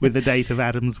time with the date of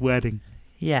Adam's wedding.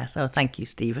 Yes. Oh, thank you,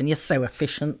 Stephen. You're so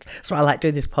efficient. That's why I like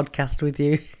doing this podcast with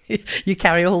you. You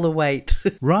carry all the weight.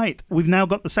 Right. We've now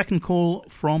got the second call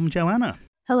from Joanna.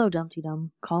 Hello, Dumpty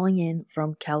Dum. Calling in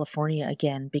from California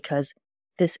again because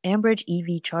this Ambridge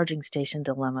EV charging station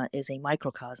dilemma is a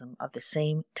microcosm of the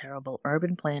same terrible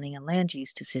urban planning and land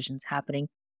use decisions happening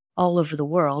all over the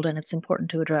world, and it's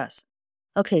important to address.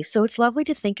 Okay, so it's lovely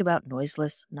to think about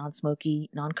noiseless, non-smoky,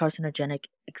 non-carcinogenic,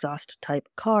 exhaust-type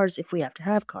cars if we have to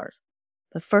have cars.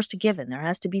 But first, a given, there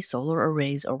has to be solar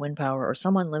arrays or wind power or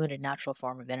some unlimited natural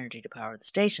form of energy to power the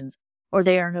stations, or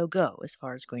they are no-go as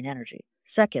far as green energy.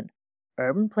 Second,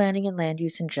 urban planning and land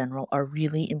use in general are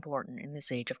really important in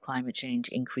this age of climate change,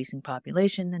 increasing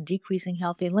population and decreasing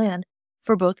healthy land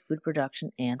for both food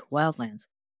production and wildlands.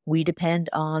 We depend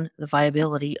on the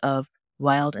viability of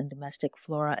wild and domestic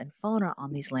flora and fauna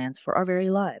on these lands for our very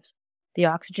lives. The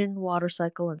oxygen, water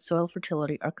cycle, and soil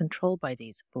fertility are controlled by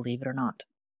these, believe it or not.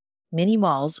 Mini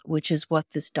malls, which is what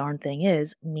this darn thing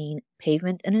is, mean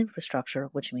pavement and infrastructure,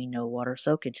 which mean no water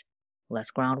soakage,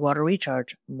 less groundwater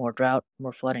recharge, more drought,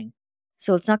 more flooding.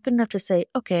 So it's not good enough to say,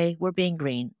 okay, we're being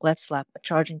green, let's slap a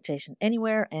charging station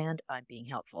anywhere, and I'm being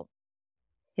helpful.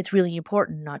 It's really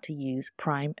important not to use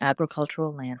prime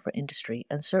agricultural land for industry,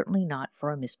 and certainly not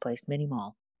for a misplaced mini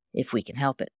mall, if we can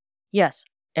help it. Yes,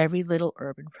 every little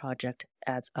urban project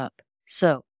adds up.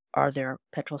 So, are there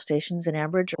petrol stations in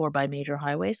Ambridge or by major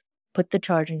highways? Put the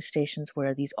charging stations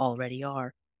where these already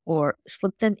are. or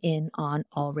slip them in on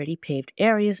already paved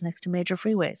areas next to major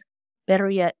freeways. Better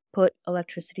yet, put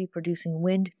electricity-producing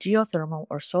wind, geothermal,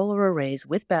 or solar arrays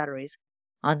with batteries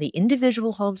on the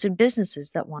individual homes and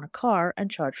businesses that want a car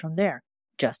and charge from there.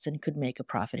 Justin could make a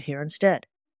profit here instead.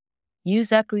 Use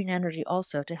that green energy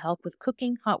also to help with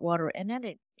cooking, hot water,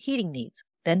 and heating needs.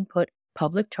 Then put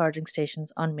public charging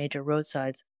stations on major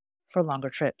roadsides for longer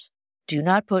trips. Do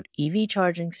not put EV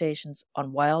charging stations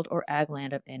on wild or ag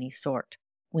land of any sort.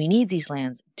 We need these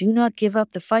lands. Do not give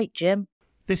up the fight, Jim.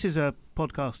 This is a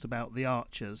podcast about the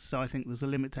Archers, so I think there's a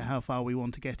limit to how far we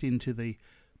want to get into the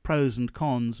pros and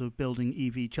cons of building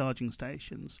EV charging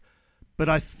stations. But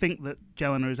I think that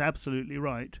Joanna is absolutely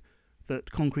right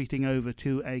that concreting over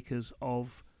 2 acres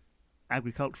of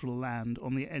agricultural land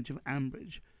on the edge of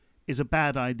Ambridge is a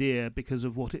bad idea because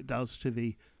of what it does to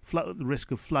the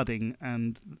risk of flooding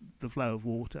and the flow of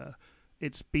water.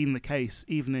 It's been the case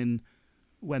even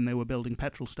when they were building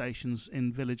petrol stations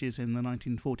in villages in the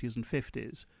 1940s and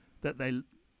 50s, that they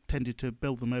tended to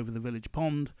build them over the village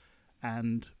pond,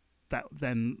 and that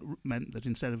then meant that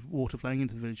instead of water flowing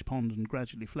into the village pond and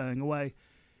gradually flowing away,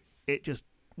 it just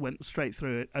went straight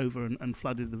through it over and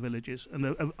flooded the villages.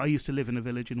 And I used to live in a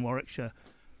village in Warwickshire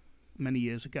many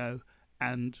years ago,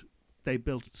 and they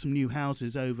built some new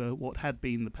houses over what had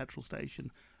been the petrol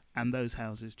station, and those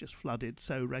houses just flooded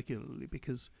so regularly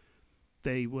because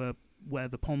they were where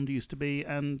the pond used to be,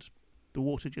 and the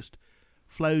water just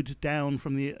flowed down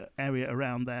from the area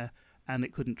around there, and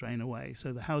it couldn't drain away.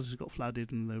 So the houses got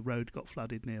flooded and the road got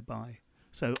flooded nearby.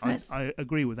 So I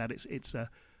agree with that. It's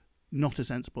not a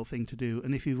sensible thing to do.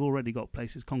 And if you've already got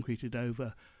places concreted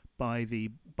over by the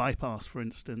bypass, for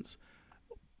instance,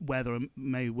 where there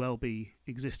may well be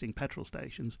existing petrol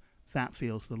stations, that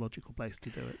feels the logical place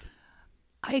to do it.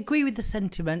 I agree with the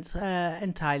sentiments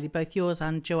entirely, both yours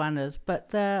and Joanna's, but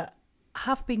there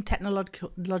have been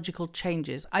technological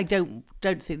changes. I don't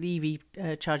think the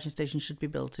EV charging station should be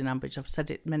built in Ambridge. I've said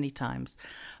it many times.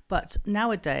 But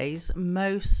nowadays,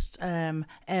 most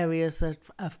areas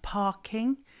of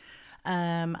parking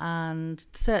and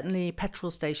certainly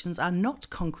petrol stations are not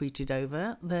concreted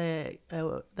over. They're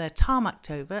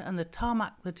tarmacked over, and the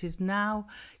tarmac that is now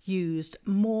used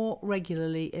more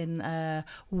regularly in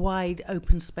wide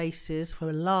open spaces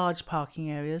for large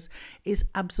parking areas is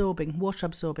water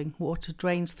absorbing. Water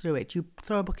drains through it. You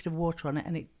throw a bucket of water on it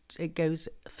and it goes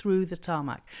through the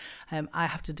tarmac. I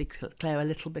have to declare a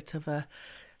little bit of a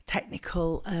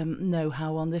technical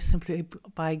know-how on this simply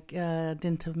by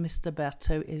dint of Mr.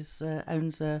 Berthaud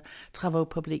owns a Travaux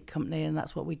Publics company, and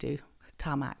that's what we do,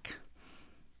 tarmac.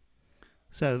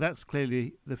 So that's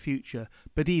clearly the future.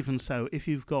 But even so, if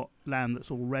you've got land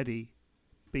that's already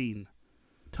been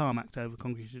tarmacked over,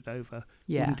 concreted over,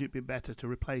 wouldn't it be better to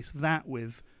replace that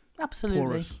with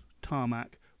porous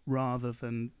tarmac rather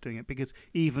than doing it? Because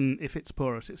even if it's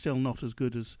porous, it's still not as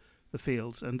good as the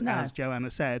fields. And as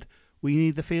Joanna said, we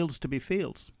need the fields to be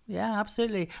fields. Yeah,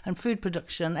 absolutely. And food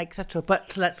production, etc.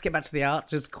 But let's get back to the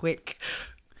Archers quick.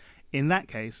 In that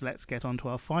case, let's get on to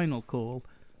our final call,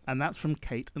 and that's from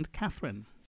Kate and Catherine.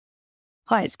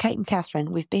 Hi, it's Kate and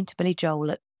Catherine. We've been to Billy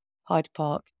Joel at Hyde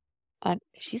Park, and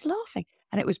she's laughing.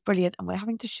 And it was brilliant, and we're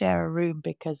having to share a room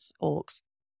because orcs.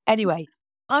 Anyway,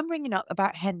 I'm ringing up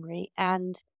about Henry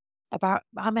and about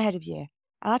I'm ahead of you.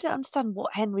 And I don't understand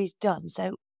what Henry's done,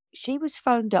 so she was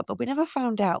phoned up, but we never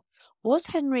found out. Was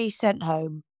Henry sent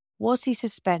home? Was he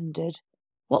suspended?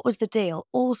 What was the deal?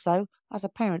 Also, as a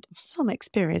parent of some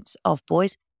experience of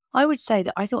boys, I would say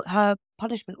that I thought her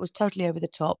punishment was totally over the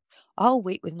top. A whole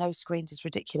week with no screens is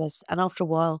ridiculous. And after a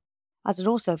while, as an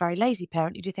also very lazy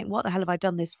parent, you do think, what the hell have I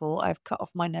done this for? I've cut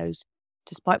off my nose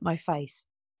to spite my face.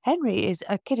 Henry is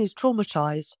a kid who's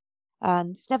traumatised,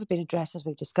 and it's never been addressed, as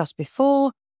we've discussed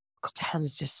before. God,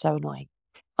 Hannah's just so annoying.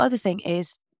 Other thing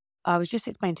is, I was just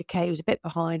explaining to Kay, who was a bit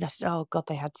behind. I said, oh, God,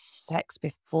 they had sex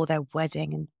before their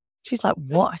wedding. And she's like,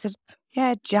 what? I said,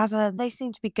 yeah, Jazza, they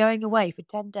seem to be going away for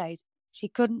 10 days. She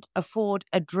couldn't afford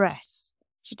a dress.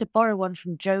 She had to borrow one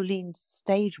from Jolene's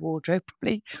stage wardrobe,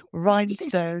 probably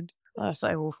rhinestoned. Oh, so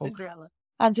awful. Cinderella.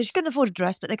 And so she couldn't afford a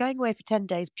dress, but they're going away for 10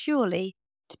 days purely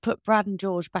to put Brad and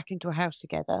George back into a house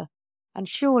together. And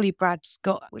surely Brad's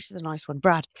got, which is a nice one,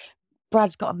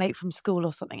 Brad's got a mate from school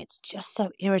or something. It's just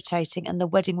so irritating. And the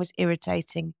wedding was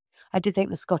irritating. I did think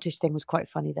the Scottish thing was quite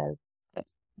funny, though. But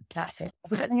that's it.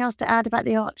 Have we got anything else to add about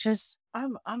the Archers?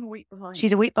 I'm a week behind.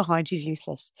 She's a week behind. She's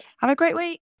useless. Have a great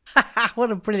week.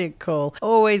 What a brilliant call.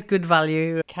 Always good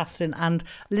value, Catherine. And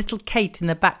little Kate in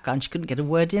the background. She couldn't get a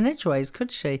word in edgeways,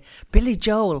 could she? Billy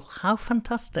Joel, how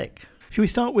fantastic. Should we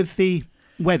start with the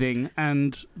wedding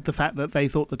and the fact that they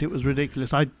thought that it was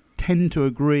ridiculous? I tend to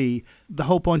agree. The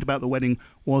whole point about the wedding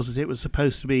was that it was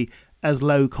supposed to be as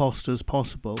low cost as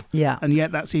possible. Yeah. And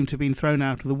yet that seemed to have been thrown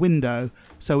out of the window.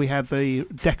 So we have the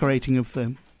decorating of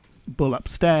the bull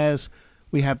upstairs,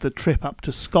 we have the trip up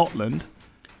to Scotland,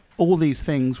 all these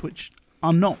things which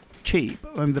are not cheap.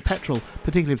 I mean, the petrol,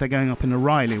 particularly if they're going up in a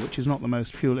Riley, which is not the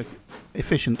most fuel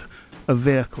efficient of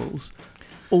vehicles,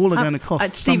 all are going to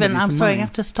cost Stephen, I'm some sorry, money. I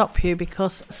have to stop you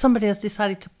because somebody has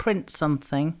decided to print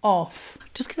something off.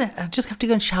 I just have to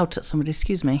go and shout at somebody,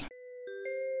 excuse me.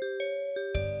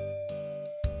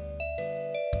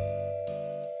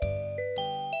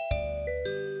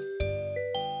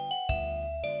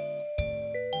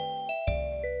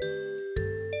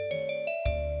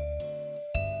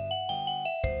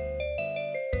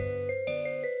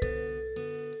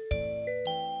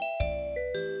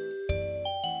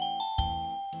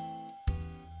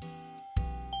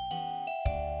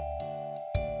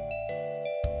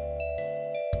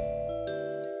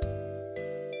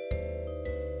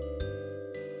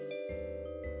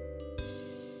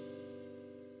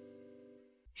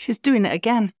 She's doing it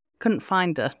again. Couldn't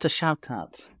find her to shout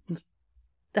at. There's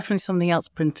definitely something else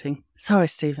printing. Sorry,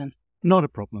 Stephen. Not a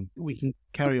problem. We can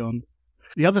carry on.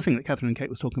 The other thing that Catherine and Kate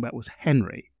was talking about was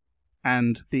Henry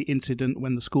and the incident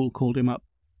when the school called him up.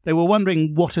 They were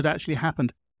wondering what had actually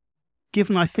happened.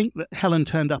 Given I think that Helen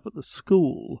turned up at the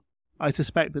school, I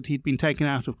suspect that he'd been taken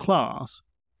out of class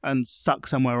and stuck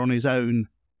somewhere on his own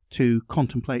to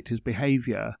contemplate his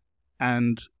behaviour,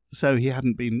 and so he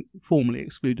hadn't been formally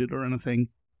excluded or anything.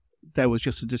 There was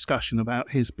just a discussion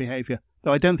about his behaviour,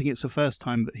 though I don't think it's the first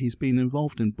time that he's been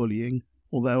involved in bullying,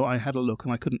 although I had a look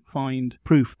and I couldn't find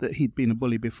proof that he'd been a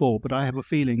bully before, but I have a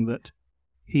feeling that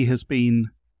he has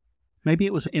been, maybe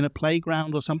it was in a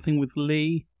playground or something with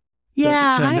Lee.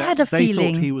 Yeah, I had a feeling.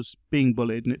 They thought he was being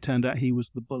bullied and it turned out he was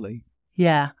the bully.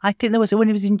 Yeah, I think there was, when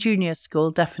he was in junior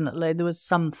school, definitely, there was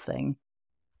something.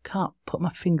 Can't put my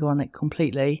finger on it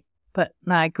completely, but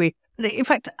no, I agree. But in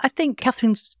fact, I think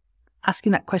Catherine's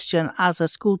asking that question as a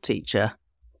school teacher.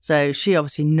 So she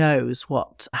obviously knows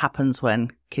what happens when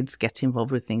kids get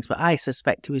involved with things. But I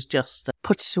suspect it was just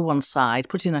put to one side,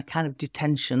 put in a kind of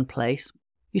detention place.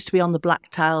 Used to be on the black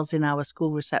tiles in our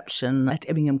school reception at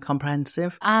Immingham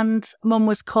Comprehensive. And Mum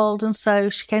was called, and so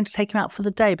she came to take him out for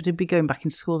the day, but he'd be going back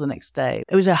into school the next day.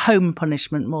 It was a home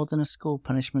punishment more than a school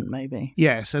punishment, maybe.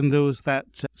 Yes, and there was that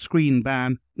screen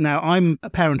ban. Now, I'm a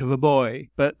parent of a boy,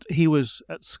 but he was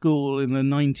at school in the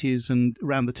 90s and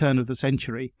around the turn of the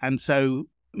century, and so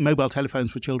mobile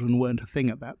telephones for children weren't a thing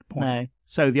at that point. No.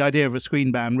 So the idea of a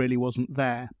screen ban really wasn't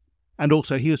there. And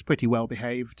also, he was pretty well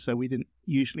behaved, so we didn't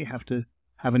usually have to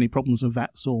have any problems of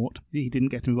that sort. He didn't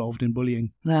get involved in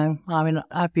bullying. No, I mean,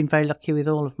 I've been very lucky with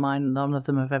all of mine. None of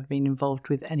them have ever been involved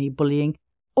with any bullying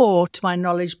or, to my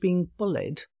knowledge, being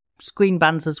bullied. Screen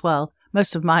bans as well.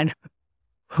 Most of mine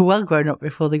were well grown up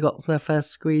before they got their first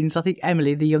screens. I think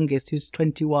Emily, the youngest, who's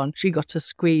 21, she got a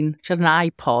screen. She had an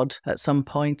iPod at some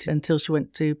point until she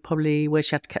went to probably where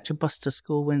she had to catch a bus to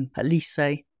school at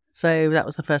Lycée. So that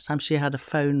was the first time she had a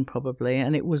phone, probably,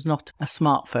 and it was not a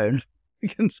smartphone, I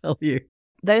can tell you.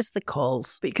 Those are the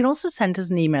calls. But you can also send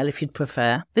us an email if you'd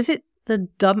prefer. Visit the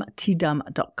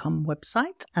dumtdum.com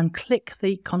website and click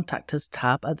the Contact Us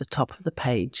tab at the top of the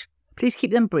page. Please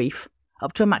keep them brief,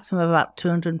 up to a maximum of about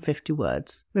 250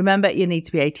 words. Remember, you need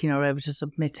to be 18 or over to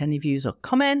submit any views or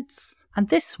comments. And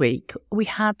this week, we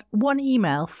had one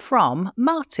email from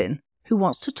Martin, who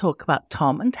wants to talk about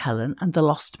Tom and Helen and the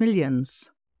lost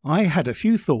millions. I had a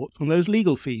few thoughts on those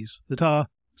legal fees that are,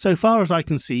 so far as I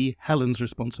can see, Helen's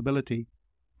responsibility.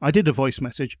 I did a voice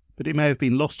message, but it may have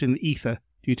been lost in the ether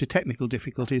due to technical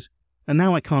difficulties, and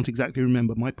now I can't exactly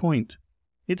remember my point.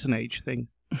 It's an age thing.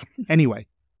 Anyway,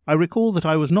 I recall that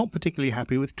I was not particularly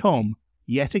happy with Tom,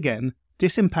 yet again,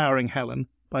 disempowering Helen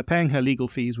by paying her legal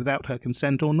fees without her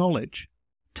consent or knowledge.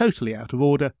 Totally out of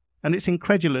order, and it's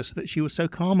incredulous that she was so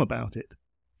calm about it.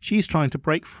 She's trying to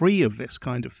break free of this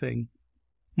kind of thing.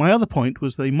 My other point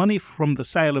was the money from the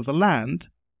sale of the land,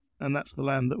 and that's the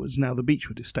land that was now the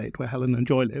Beechwood estate where Helen and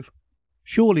Joy live.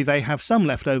 Surely they have some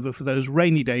left over for those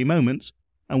rainy day moments,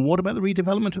 and what about the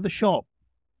redevelopment of the shop?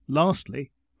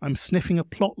 Lastly, I'm sniffing a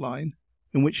plot line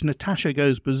in which Natasha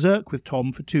goes berserk with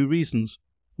Tom for two reasons.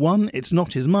 One, it's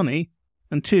not his money,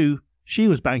 and two, she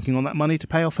was banking on that money to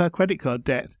pay off her credit card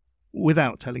debt,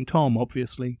 without telling Tom,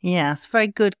 obviously. Yes, very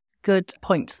good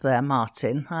points there,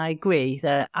 Martin. I agree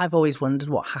that I've always wondered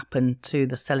what happened to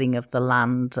the selling of the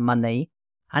land money.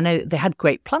 I know they had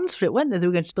great plans for it, weren't they? They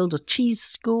were going to build a cheese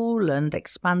school and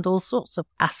expand all sorts of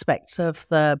aspects of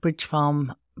the Bridge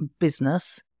Farm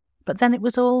business. But then it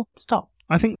was all stopped.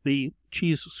 I think the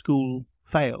cheese school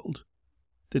failed.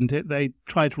 didn't it? They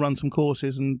tried to run some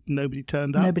courses and nobody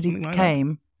turned up. Nobody like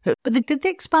came. But did they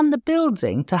expand the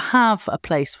building to have a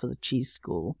place for the cheese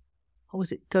school? Or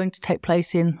was it going to take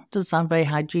place in, doesn't sound very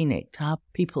hygienic, to have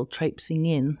people traipsing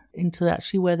into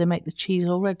actually where they make the cheese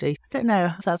already? I don't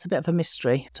know. That's a bit of a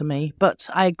mystery to me. But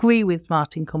I agree with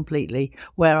Martin completely.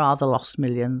 Where are the lost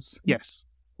millions? Yes.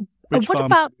 Rich what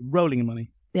farms about rolling in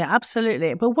money. Yeah,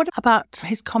 absolutely. But what about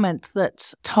his comment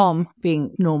that Tom,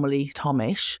 being normally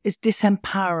Tomish, is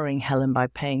disempowering Helen by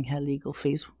paying her legal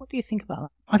fees? What do you think about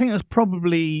that? I think that's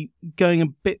probably going a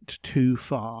bit too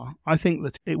far. I think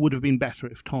that it would have been better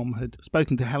if Tom had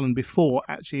spoken to Helen before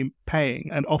actually paying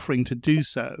and offering to do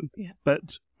so. Yeah.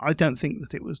 But I don't think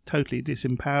that it was totally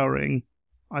disempowering.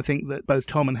 I think that both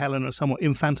Tom and Helen are somewhat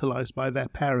infantilized by their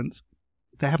parents.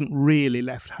 They haven't really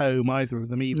left home, either of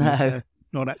them, even if they're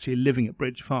not actually living at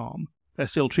Bridge Farm. They're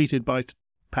still treated by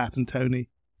Pat and Tony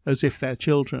as if they're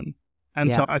children.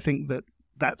 And so I think that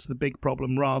that's the big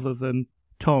problem rather than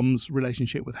Tom's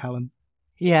relationship with Helen.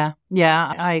 Yeah,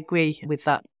 I agree with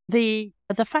that. The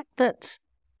fact that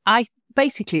I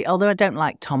basically, although I don't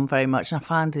like Tom very much, and I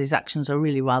find his actions are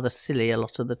really rather silly a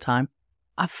lot of the time,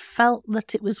 I felt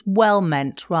that it was well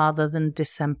meant rather than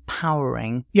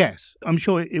disempowering. Yes, I'm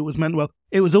sure it was meant well.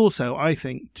 It was also, I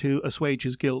think, to assuage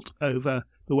his guilt over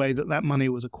the way that money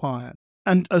was acquired.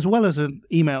 And as well as an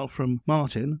email from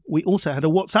Martin, we also had a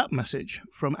WhatsApp message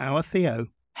from our Theo.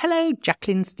 Hello,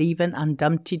 Jacqueline, Stephen, and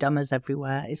Dumpty Dummers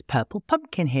everywhere. It's Purple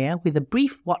Pumpkin here with a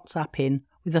brief WhatsApp in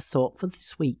with a thought for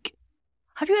this week.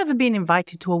 Have you ever been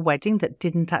invited to a wedding that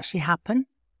didn't actually happen?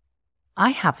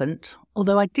 I haven't,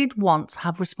 although I did once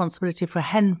have responsibility for a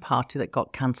hen party that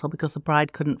got cancelled because the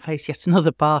bride couldn't face yet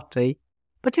another party.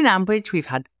 But in Ambridge, we've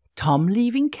had Tom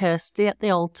leaving Kirsty at the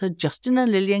altar, Justin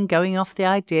and Lillian going off the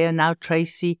idea, and now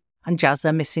Tracy and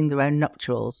Jazza missing their own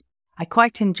nuptials. I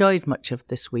quite enjoyed much of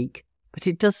this week, but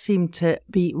it does seem to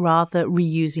be rather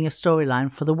reusing a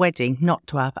storyline for the wedding not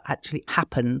to have actually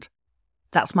happened.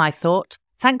 That's my thought.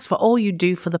 Thanks for all you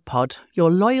do for the pod.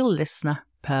 Your loyal listener,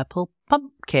 Purple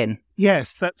Pumpkin.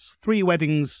 Yes, that's 3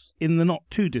 weddings in the not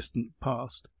too distant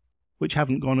past, which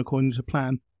haven't gone according to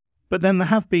plan. But then there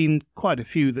have been quite a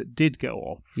few that did go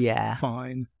off. Yeah.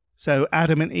 Fine. So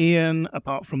Adam and Ian,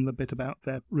 apart from the bit about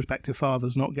their respective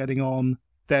fathers not getting on.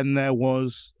 Then there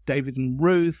was David and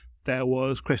Ruth. There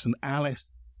was Chris and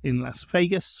Alice in Las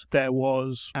Vegas. There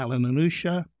was Alan and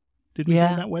Usha. Did we do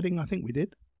that wedding? I think we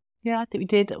did. Yeah, I think we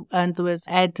did. And there was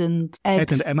Ed and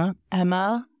Emma.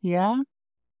 Emma, yeah.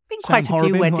 Been Sam quite a Horrobin,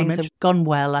 few who I weddings have mentioned. gone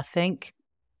well, I think.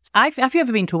 Have you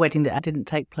ever been to a wedding that didn't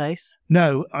take place?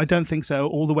 No, I don't think so.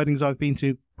 All the weddings I've been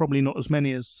to, probably not as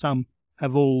many as some,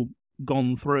 have all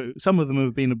gone through. Some of them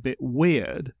have been a bit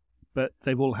weird, but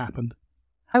they've all happened.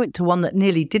 I went to one that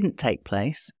nearly didn't take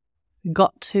place.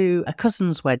 Got to a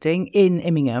cousin's wedding in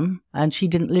Immingham, and she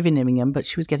didn't live in Immingham, but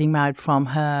she was getting married from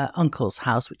her uncle's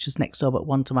house, which was next door but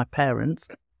one to my parents.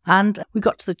 And we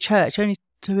got to the church only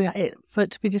for it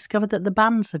to be discovered that the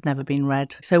banns had never been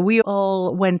read. So we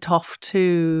all went off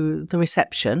to the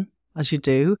reception, as you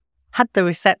do, had the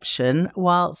reception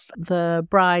whilst the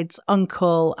bride's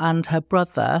uncle and her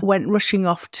brother went rushing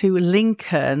off to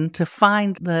Lincoln to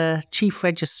find the chief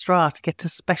registrar to get a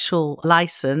special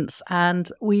licence. And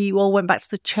we all went back to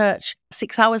the church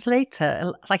 6 hours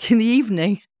later, like in the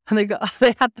evening. And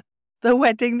they had the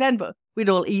wedding then, but we'd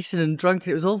all eaten and drunk,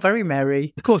 and it was all very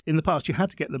merry. Of course, in the past, you had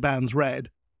to get the banns read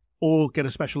or get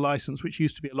a special licence, which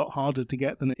used to be a lot harder to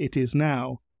get than it is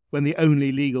now, when the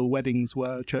only legal weddings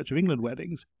were Church of England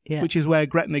weddings, which is where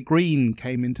Gretna Green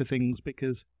came into things,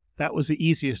 because that was the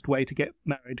easiest way to get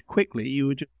married quickly. You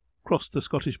would just cross the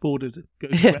Scottish border to go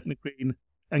to Gretna Green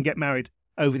and get married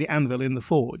over the anvil in the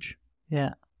forge.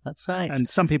 Yeah, that's right. And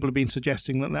some people have been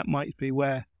suggesting that might be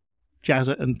where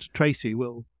Jazza and Tracy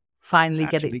will finally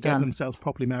get themselves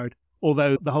properly married.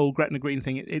 Although the whole Gretna Green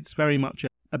thing, it's very much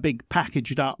a big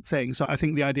packaged up thing. So I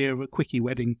think the idea of a quickie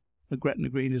wedding at Gretna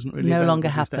Green isn't really no longer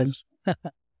happens. Well,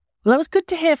 that was good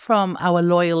to hear from our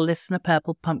loyal listener,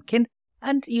 Purple Pumpkin.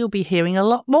 And you'll be hearing a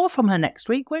lot more from her next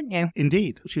week, won't you?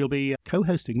 Indeed. She'll be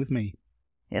co-hosting with me.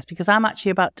 Yes, because I'm actually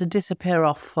about to disappear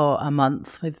off for a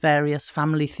month with various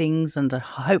family things and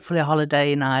hopefully a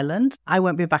holiday in Ireland. I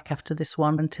won't be back after this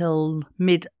one until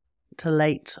mid to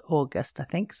late August, I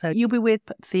think. So you'll be with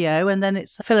Theo, and then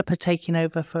it's Philippa taking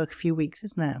over for a few weeks,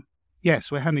 isn't it?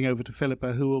 Yes, we're handing over to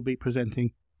Philippa, who will be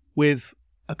presenting with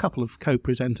a couple of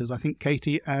co-presenters, I think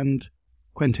Katie and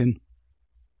Quentin.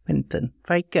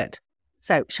 Very good.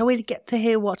 So, shall we get to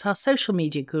hear what our social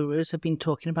media gurus have been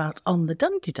talking about on the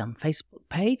Dumpty Dum Facebook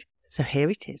page? So here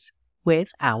it is,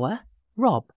 with our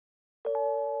Rob.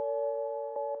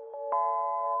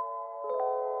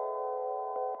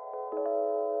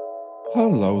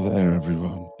 Hello there,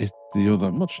 everyone. It's the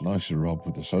other, much nicer Rob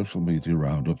with the social media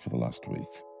roundup for the last week.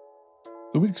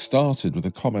 The week started with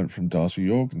a comment from Darcy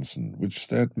Jorgensen, which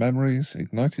stirred memories,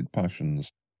 ignited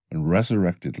passions, and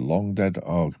resurrected long-dead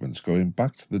arguments going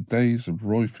back to the days of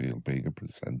Royfield being a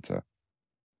presenter.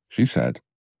 She said,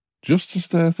 "Just to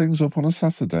stir things up on a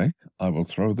Saturday, I will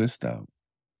throw this down.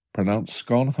 Pronounce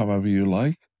scone however you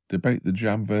like, debate the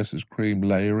jam versus cream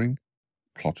layering.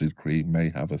 Clotted cream may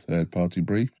have a third-party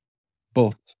brief.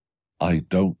 But I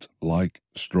don't like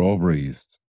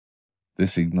strawberries."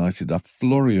 This ignited a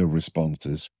flurry of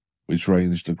responses, which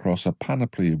ranged across a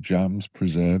panoply of jams,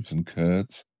 preserves and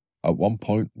curds. At one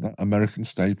point, that American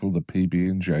staple, the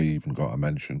PB&J, even got a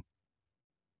mention.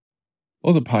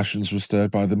 Other passions were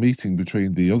stirred by the meeting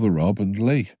between the other Rob and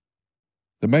Lee.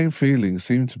 The main feeling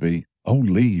seemed to be, "Oh,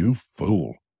 Lee, you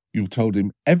fool. You've told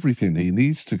him everything he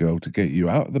needs to go to get you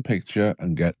out of the picture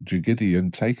and get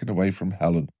Gideon taken away from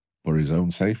Helen for his own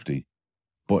safety."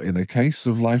 But in a case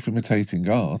of life imitating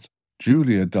art,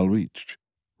 Julia Delreach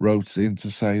wrote in to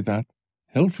say that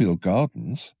Hillfield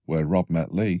Gardens, where Rob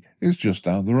met Lee, is just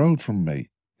down the road from me.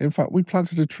 In fact, we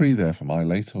planted a tree there for my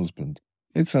late husband.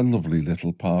 It's a lovely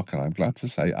little park, and I'm glad to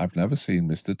say I've never seen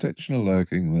Mr. Titchener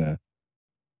lurking there.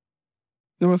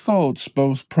 There were thoughts,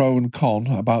 both pro and con,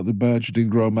 about the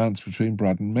burgeoning romance between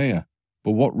Brad and Mia,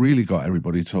 but what really got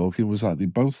everybody talking was that they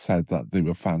both said that they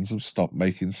were fans of Stop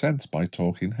Making Sense by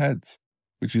Talking Heads,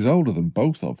 which is older than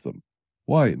both of them.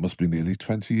 Why, it must be nearly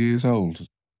 20 years old.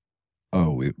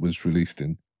 Oh, it was released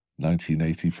in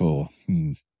 1984.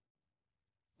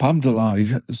 Pam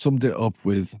DeLay summed it up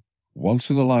with, "Once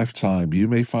in a lifetime, you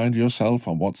may find yourself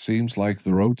on what seems like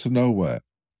the road to nowhere,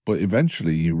 but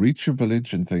eventually you reach a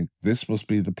village and think this must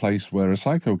be the place where a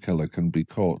psycho killer can be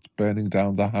caught burning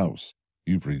down the house.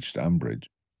 You've reached Ambridge."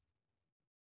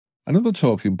 Another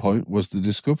talking point was the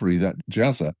discovery that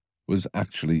Jazza was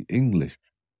actually English.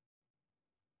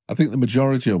 I think the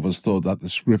majority of us thought that the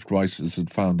scriptwriters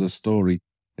had found a story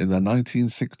in the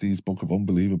 1960s book of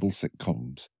unbelievable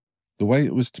sitcoms. The way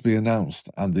it was to be announced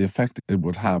and the effect it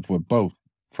would have were both,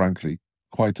 frankly,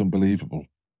 quite unbelievable.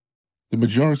 The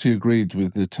majority agreed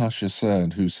with Natasha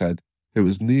Cern, who said it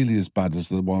was nearly as bad as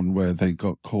the one where they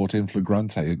got caught in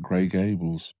flagrante at Grey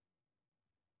Gables.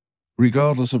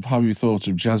 Regardless of how you thought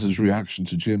of Jazz's reaction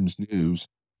to Jim's news,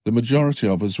 the majority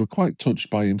of us were quite touched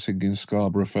by him singing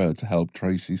Scarborough Fair to help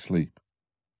Tracy sleep.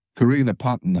 Karina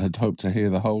Patton had hoped to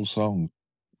hear the whole song.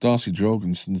 Darcy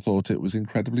Jorgensen thought it was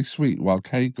incredibly sweet, while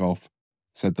Kay Goff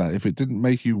said that if it didn't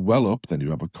make you well up, then you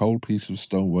have a cold piece of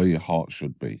stone where your heart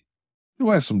should be. There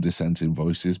were some dissenting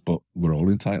voices, but we're all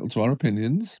entitled to our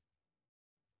opinions.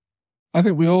 I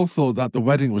think we all thought that the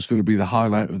wedding was going to be the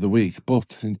highlight of the week,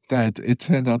 but instead it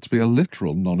turned out to be a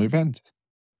literal non-event.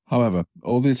 However,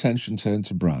 all the attention turned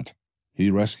to Brad.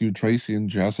 He rescued Tracy and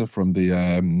Jazza from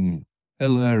the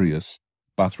hilarious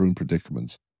bathroom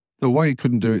predicament. The way he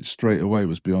couldn't do it straight away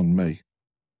was beyond me.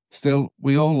 Still,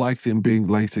 we all liked him being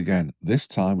late again, this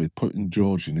time with putting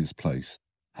George in his place.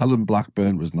 Helen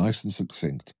Blackburn was nice and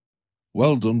succinct.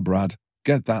 "Well done, Brad.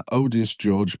 Get that odious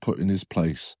George put in his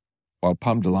place." While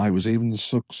Pam DeLay was even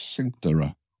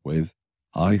succincter with,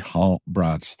 "I heart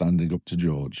Brad standing up to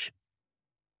George."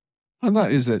 And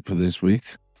that is it for this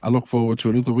week. I look forward to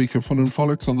another week of fun and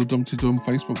frolics on the Dumpty Dum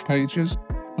Facebook pages,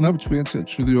 and hope to be in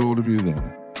touch with all of you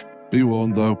there. Be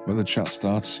warned though, when the chat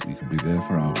starts, you can be there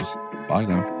for hours. Bye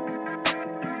now.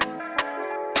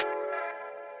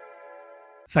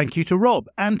 Thank you to Rob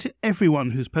and to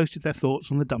everyone who's posted their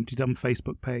thoughts on the Dumpty Dum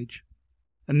Facebook page.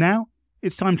 And now,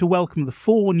 it's time to welcome the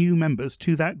 4 new members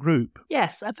to that group.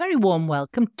 Yes, a very warm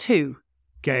welcome to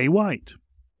Gay White,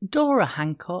 Dora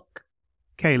Hancock,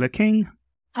 Kayla King,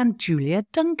 and Julia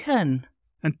Duncan.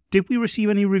 And did we receive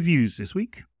any reviews this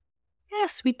week?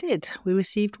 Yes, we did. We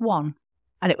received one,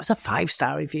 and it was a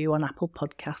 5-star review on Apple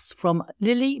Podcasts from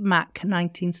Lily Mac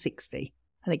 1960,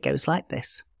 and it goes like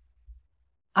this.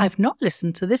 "I've not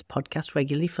listened to this podcast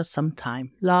regularly for some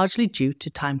time, largely due to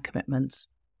time commitments,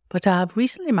 but I have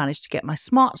recently managed to get my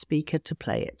smart speaker to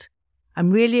play it.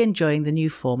 I'm really enjoying the new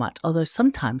format, although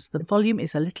sometimes the volume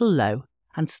is a little low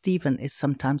and Stephen is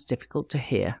sometimes difficult to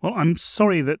hear." Well, I'm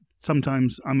sorry that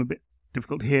sometimes I'm a bit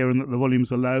difficult to hear and that the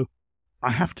volumes are low.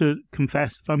 I have to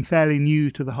confess that I'm fairly new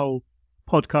to the whole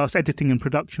podcast editing and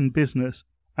production business,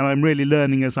 and I'm really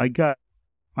learning as I go.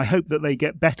 I hope that they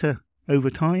get better over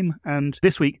time, and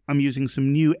this week I'm using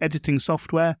some new editing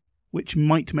software which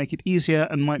might make it easier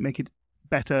and might make it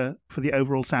better for the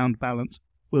overall sound balance.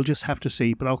 We'll just have to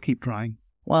see, but I'll keep trying.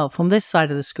 Well, from this side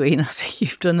of the screen, I think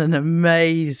you've done an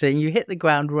amazing. You hit the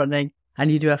ground running and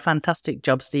you do a fantastic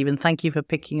job, Stephen. Thank you for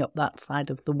picking up that side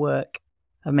of the work.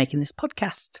 of making this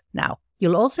podcast. Now,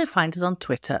 you'll also find us on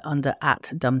Twitter under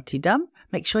 @DumptyDum.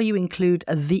 Make sure you include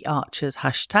the Archers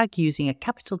hashtag using a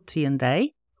capital T and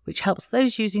A, which helps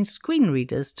those using screen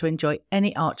readers to enjoy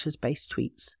any Archers-based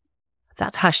tweets.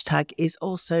 That hashtag is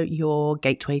also your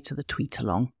gateway to the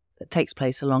tweet-along that takes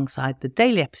place alongside the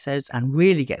daily episodes and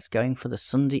really gets going for the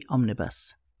Sunday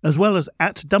omnibus. As well as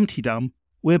 @DumptyDum,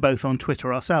 we're both on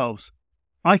Twitter ourselves.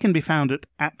 I can be found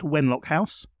at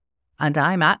 @Wenlockhouse. And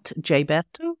I'm at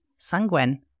Gilberto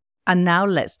Sanguen. And now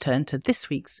let's turn to this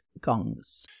week's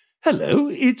gongs. Hello,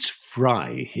 it's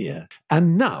Fry here.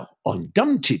 And now, on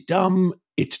DumptyDum,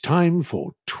 it's time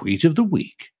for Tweet of the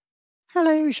Week.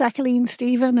 Hello, Jacqueline,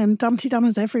 Stephen, and Dumpty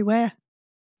Dummers everywhere.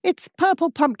 It's Purple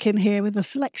Pumpkin here with a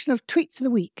selection of Tweets of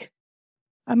the Week.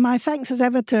 And my thanks as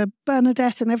ever to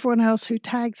Bernadette and everyone else who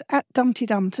tags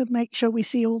 @DumptyDum to make sure we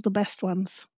see all the best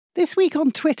ones. This week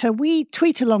on Twitter, we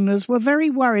tweet-alongers were very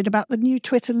worried about the new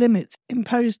Twitter limits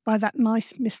imposed by that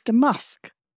nice Mr.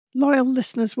 Musk. Loyal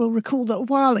listeners will recall that a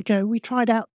while ago we tried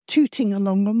out tooting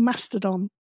along on Mastodon,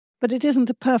 but it isn't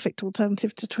a perfect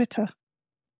alternative to Twitter.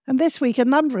 And this week, a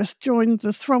number of us joined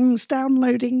the throngs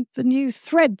downloading the new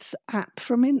Threads app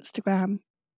from Instagram.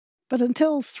 But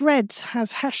until Threads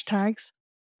has hashtags,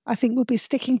 I think we'll be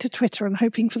sticking to Twitter and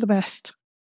hoping for the best.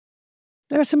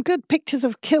 There are some good pictures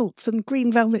of kilts and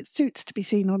green velvet suits to be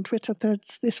seen on Twitter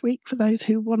Threads this week for those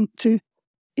who want to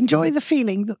enjoy the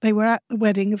feeling that they were at the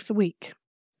wedding of the week.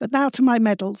 But now to my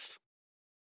medals.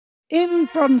 In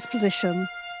bronze position,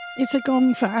 it's a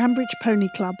gong for Ambridge Pony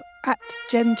Club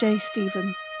 @Jen J.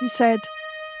 Stephen, who said,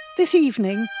 "This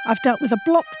evening I've dealt with a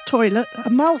blocked toilet, a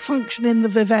malfunction in the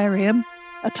vivarium,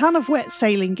 a ton of wet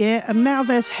sailing gear, and now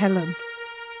there's Helen."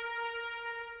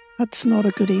 That's not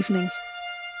a good evening.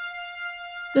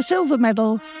 The silver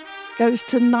medal goes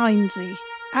to Ninesy,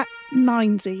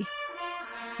 @Ninesy,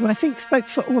 who I think spoke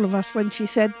for all of us when she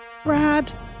said,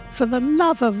 "Brad, for the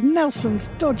love of Nelson's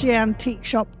dodgy antique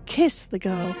shop, kiss the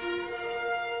girl."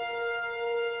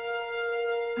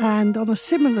 And on a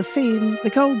similar theme, the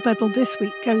gold medal this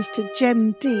week goes to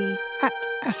Jen D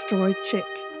 @AsteroidChick.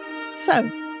 So,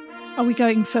 are we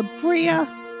going for Bria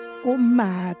or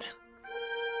Mad?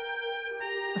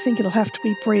 I think it'll have to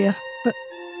be Bria, but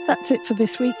that's it for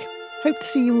this week. Hope to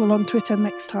see you all on Twitter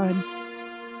next time.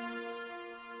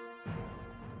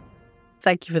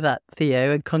 Thank you for that,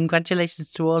 Theo, and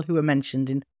congratulations to all who were mentioned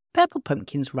in Purple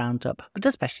Pumpkin's roundup, but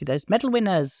especially those medal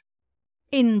winners.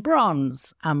 In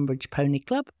bronze, Ambridge Pony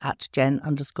Club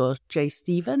 @Jen_J.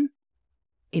 Stephen.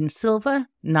 In silver,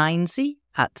 Ninesy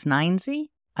 @Ninesy.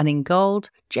 And in gold,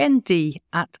 Jen D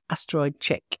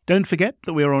 @AsteroidChick. Don't forget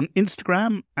that we're on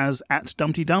Instagram as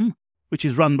 @DumptyDum, which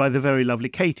is run by the very lovely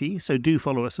Katie, so do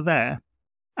follow us there.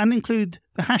 And include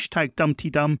the hashtag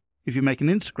DumptyDum if you make an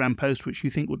Instagram post which you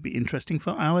think would be interesting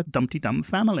for our DumptyDum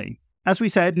family. As we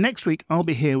said, next week I'll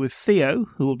be here with Theo,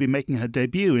 who will be making her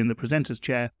debut in the presenter's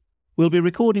chair. We'll be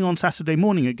recording on Saturday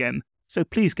morning again, so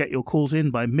please get your calls in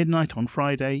by midnight on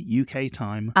Friday, UK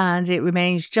time. And it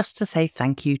remains just to say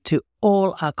thank you to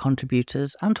all our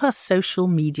contributors and to our social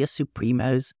media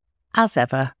supremos. As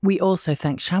ever, we also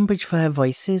thank Shambridge for her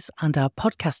voices and our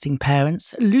podcasting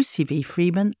parents, Lucy V.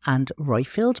 Freeman and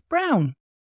Royfield Brown.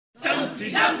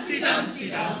 Dumpty Dumpty Dumpty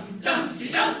Dum, Dumpty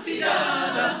Dumpty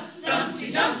Da Da,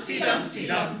 Dumpty Dumpty Dumpty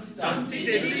Dum, Dumpty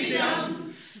Diddly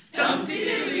Dum, Dumpty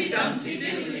Diddly Dumpty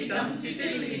Diddly Dumpty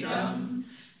Diddly Dum,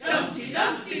 Dumpty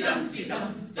Dumpty Dumpty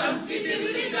Dum, Dumpty